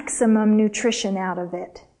maximum nutrition out of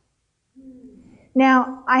it.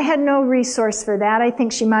 Now, I had no resource for that. I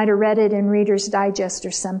think she might have read it in Reader's Digest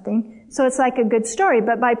or something. So it's like a good story.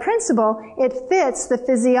 But by principle, it fits the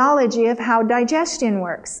physiology of how digestion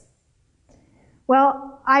works.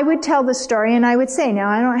 Well, I would tell the story and I would say, now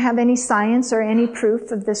I don't have any science or any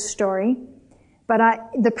proof of this story, but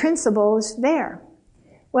the principle is there.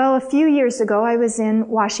 Well, a few years ago, I was in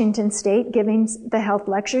Washington State giving the health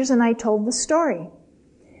lectures and I told the story.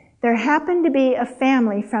 There happened to be a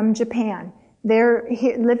family from Japan. They're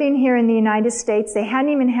living here in the United States. They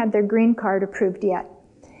hadn't even had their green card approved yet.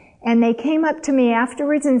 And they came up to me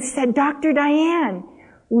afterwards and said, Dr. Diane,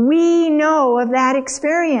 we know of that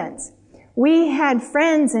experience. We had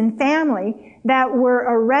friends and family that were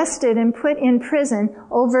arrested and put in prison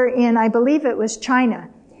over in, I believe it was China.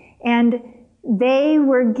 And they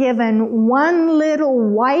were given one little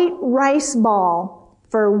white rice ball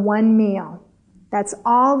for one meal. That's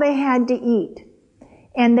all they had to eat.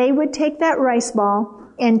 And they would take that rice ball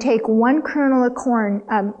and take one kernel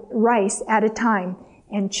of rice at a time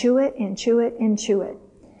and chew it and chew it and chew it.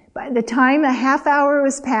 By the time a half hour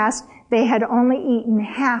was passed, they had only eaten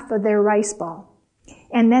half of their rice ball.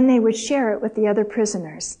 And then they would share it with the other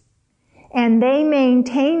prisoners. And they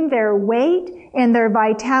maintained their weight and their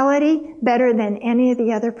vitality better than any of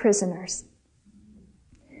the other prisoners.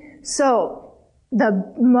 So,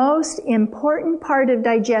 the most important part of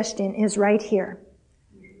digestion is right here.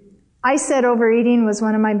 I said overeating was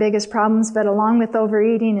one of my biggest problems, but along with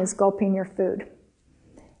overeating is gulping your food.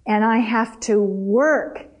 And I have to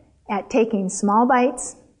work at taking small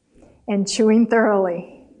bites and chewing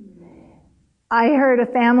thoroughly. I heard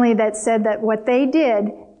a family that said that what they did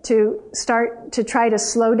to start to try to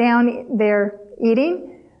slow down their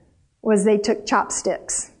eating was they took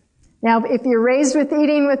chopsticks. Now, if you're raised with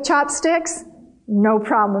eating with chopsticks, no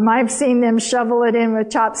problem. I've seen them shovel it in with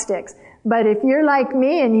chopsticks. But if you're like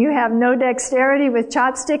me and you have no dexterity with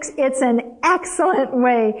chopsticks, it's an excellent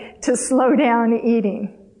way to slow down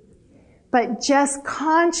eating. But just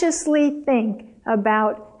consciously think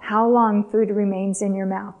about how long food remains in your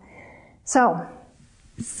mouth. So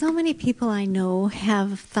many people I know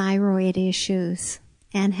have thyroid issues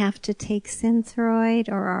and have to take Synthroid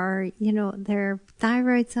or are, their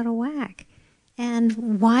thyroid's out of whack.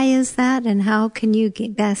 And why is that, and how can you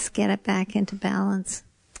best get it back into balance?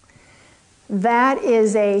 That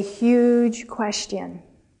is a huge question.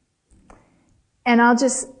 And I'll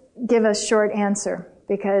just give a short answer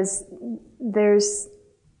because there's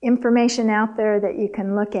information out there that you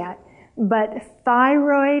can look at. But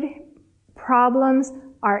thyroid problems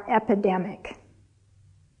are epidemic.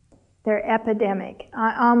 They're epidemic.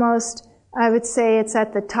 I would say it's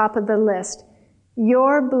at the top of the list.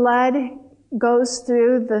 Your blood goes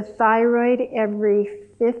through the thyroid every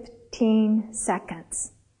 15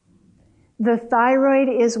 seconds. The thyroid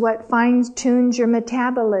is what fine-tunes your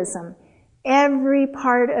metabolism. Every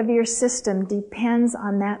part of your system depends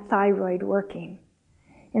on that thyroid working.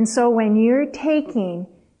 And so when you're taking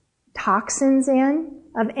toxins in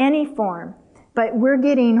of any form, but we're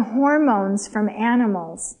getting hormones from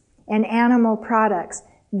animals and animal products,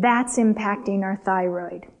 that's impacting our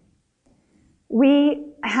thyroid.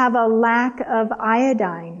 We have a lack of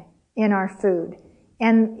iodine in our food,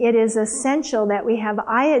 and it is essential that we have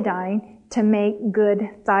iodine to make good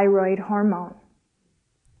thyroid hormone.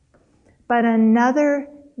 But another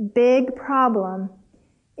big problem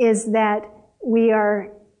is that we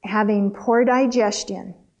are having poor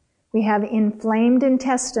digestion. We have inflamed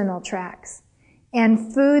intestinal tracts.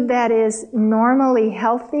 And food that is normally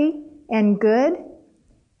healthy and good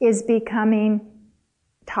is becoming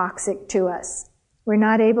toxic to us. We're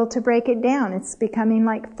not able to break it down. It's becoming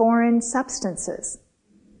like foreign substances.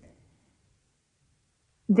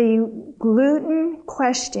 The gluten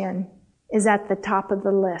question is at the top of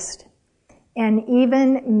the list. And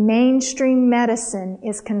even mainstream medicine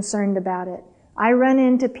is concerned about it. I run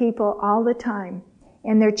into people all the time,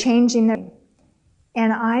 and they're changing their...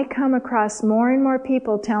 And I come across more and more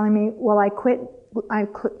people telling me, well,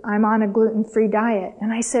 I'm on a gluten-free diet.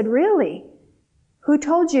 And I said, really? Who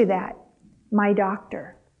told you that? My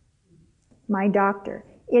doctor. My doctor.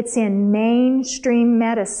 It's in mainstream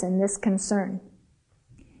medicine, this concern.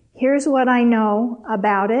 Here's what I know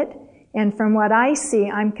about it, and from what I see,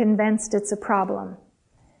 I'm convinced it's a problem.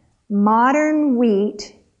 Modern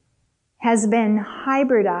wheat has been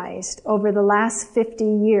hybridized over the last 50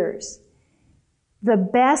 years. The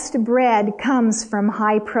best bread comes from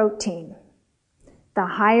high protein. The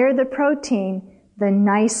higher the protein, the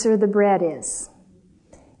nicer the bread is.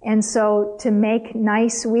 And so to make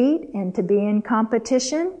nice wheat and to be in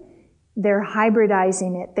competition, they're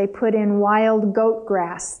hybridizing it. They put in wild goat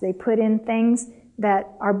grass. They put in things that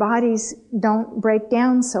our bodies don't break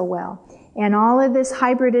down so well. And all of this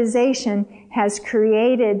hybridization has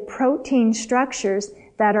created protein structures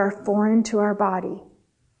that are foreign to our body.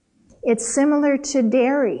 It's similar to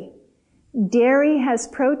dairy. Dairy has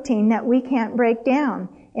protein that we can't break down,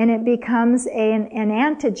 and it becomes an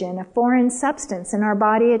antigen, a foreign substance, and our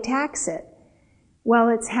body attacks it. Well,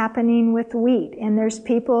 it's happening with wheat, and there's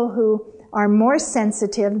people who are more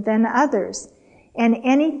sensitive than others. And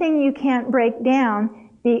anything you can't break down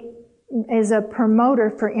is a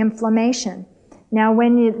promoter for inflammation. Now,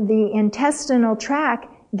 when the intestinal tract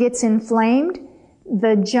gets inflamed,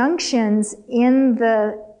 the junctions in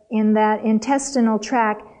that intestinal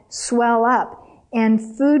tract swell up,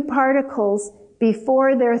 and food particles,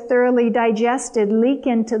 before they're thoroughly digested, leak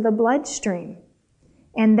into the bloodstream.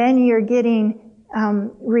 And then you're getting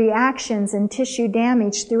reactions and tissue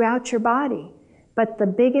damage throughout your body. But the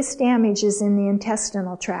biggest damage is in the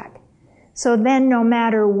intestinal tract. So then no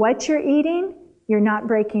matter what you're eating, you're not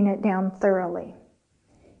breaking it down thoroughly.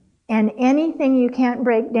 And anything you can't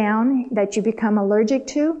break down that you become allergic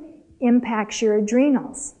to impacts your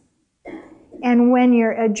adrenals. And when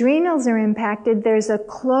your adrenals are impacted, there's a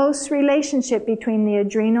close relationship between the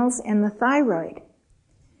adrenals and the thyroid.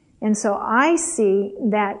 And so I see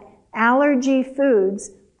that allergy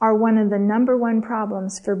foods are one of the number one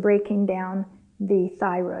problems for breaking down the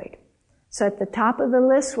thyroid. So at the top of the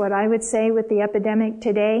list, what I would say with the epidemic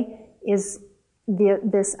today is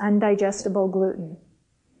this undigestible gluten.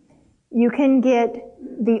 You can get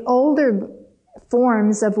the older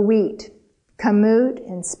forms of wheat, kamut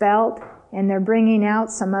and spelt, and they're bringing out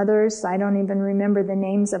some others. I don't even remember the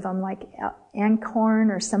names of them, like Ankorn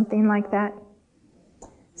or something like that.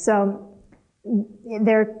 So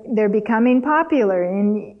they're becoming popular.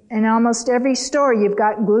 In almost every store, you've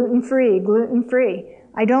got gluten-free, gluten-free.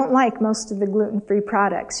 I don't like most of the gluten-free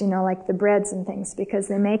products, like the breads and things, because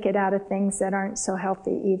they make it out of things that aren't so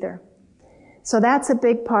healthy either. So that's a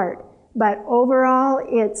big part. But overall,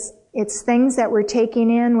 it's things that we're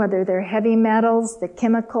taking in, whether they're heavy metals, the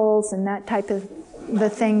chemicals, and that type of the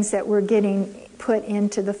things that we're getting put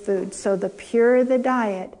into the food. So the purer the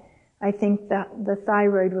diet, I think the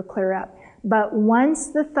thyroid will clear up. But once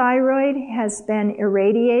the thyroid has been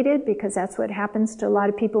irradiated, because that's what happens to a lot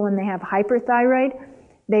of people when they have hyperthyroid,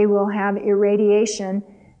 they will have irradiation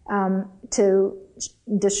to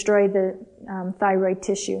destroy the thyroid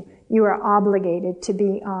tissue. You are obligated to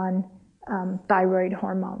be on thyroid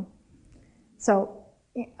hormone. So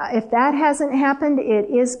if that hasn't happened, it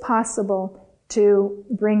is possible to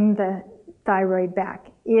bring the thyroid back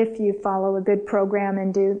if you follow a good program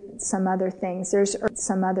and do some other things. And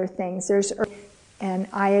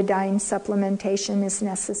iodine supplementation is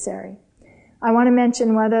necessary. I want to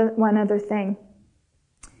mention one other thing.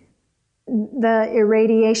 The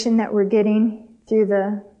irradiation that we're getting through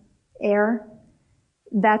the air,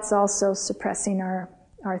 that's also suppressing our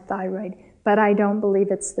thyroid. But I don't believe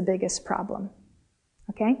it's the biggest problem.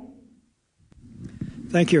 Okay?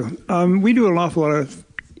 Thank you. We do an awful lot of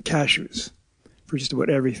cashews for just about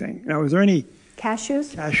everything. Now, is there any...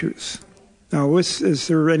 Cashews? Cashews. Now, is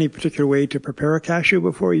there any particular way to prepare a cashew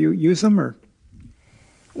before you use them, or?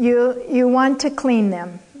 You want to clean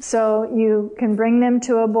them. So you can bring them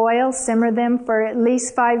to a boil, simmer them for at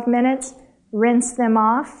least 5 minutes, rinse them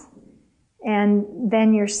off, and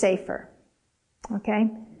then you're safer. Okay?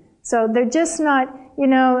 So they're just not,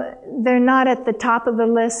 they're not at the top of the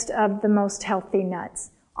list of the most healthy nuts.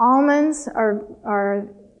 Almonds are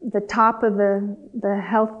the top of the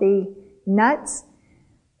healthy nuts.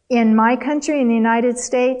 In my country, in the United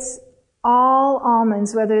States, all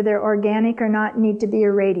almonds, whether they're organic or not, need to be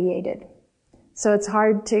irradiated. So it's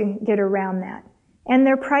hard to get around that. And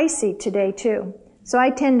they're pricey today, too. So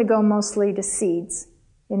I tend to go mostly to seeds.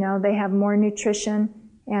 They have more nutrition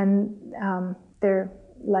and they're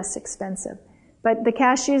less expensive. But the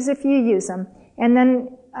cashews, if you use them. And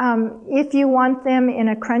then if you want them in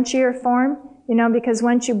a crunchier form, because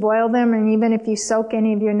once you boil them, and even if you soak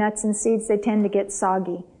any of your nuts and seeds, they tend to get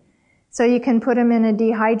soggy. So you can put them in a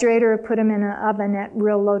dehydrator or put them in an oven at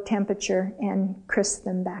real low temperature and crisp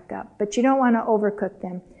them back up. But you don't want to overcook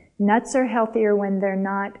them. Nuts are healthier when they're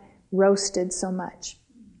not roasted so much.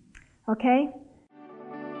 Okay?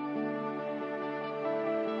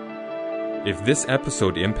 If this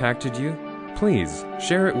episode impacted you, please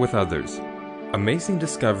share it with others. Amazing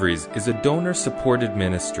Discoveries is a donor-supported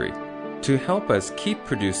ministry. To help us keep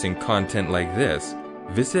producing content like this,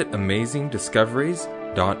 visit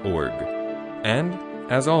amazingdiscoveries.org. And,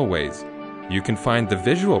 as always, you can find the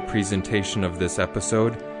visual presentation of this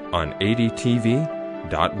episode on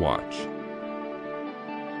adtv.watch.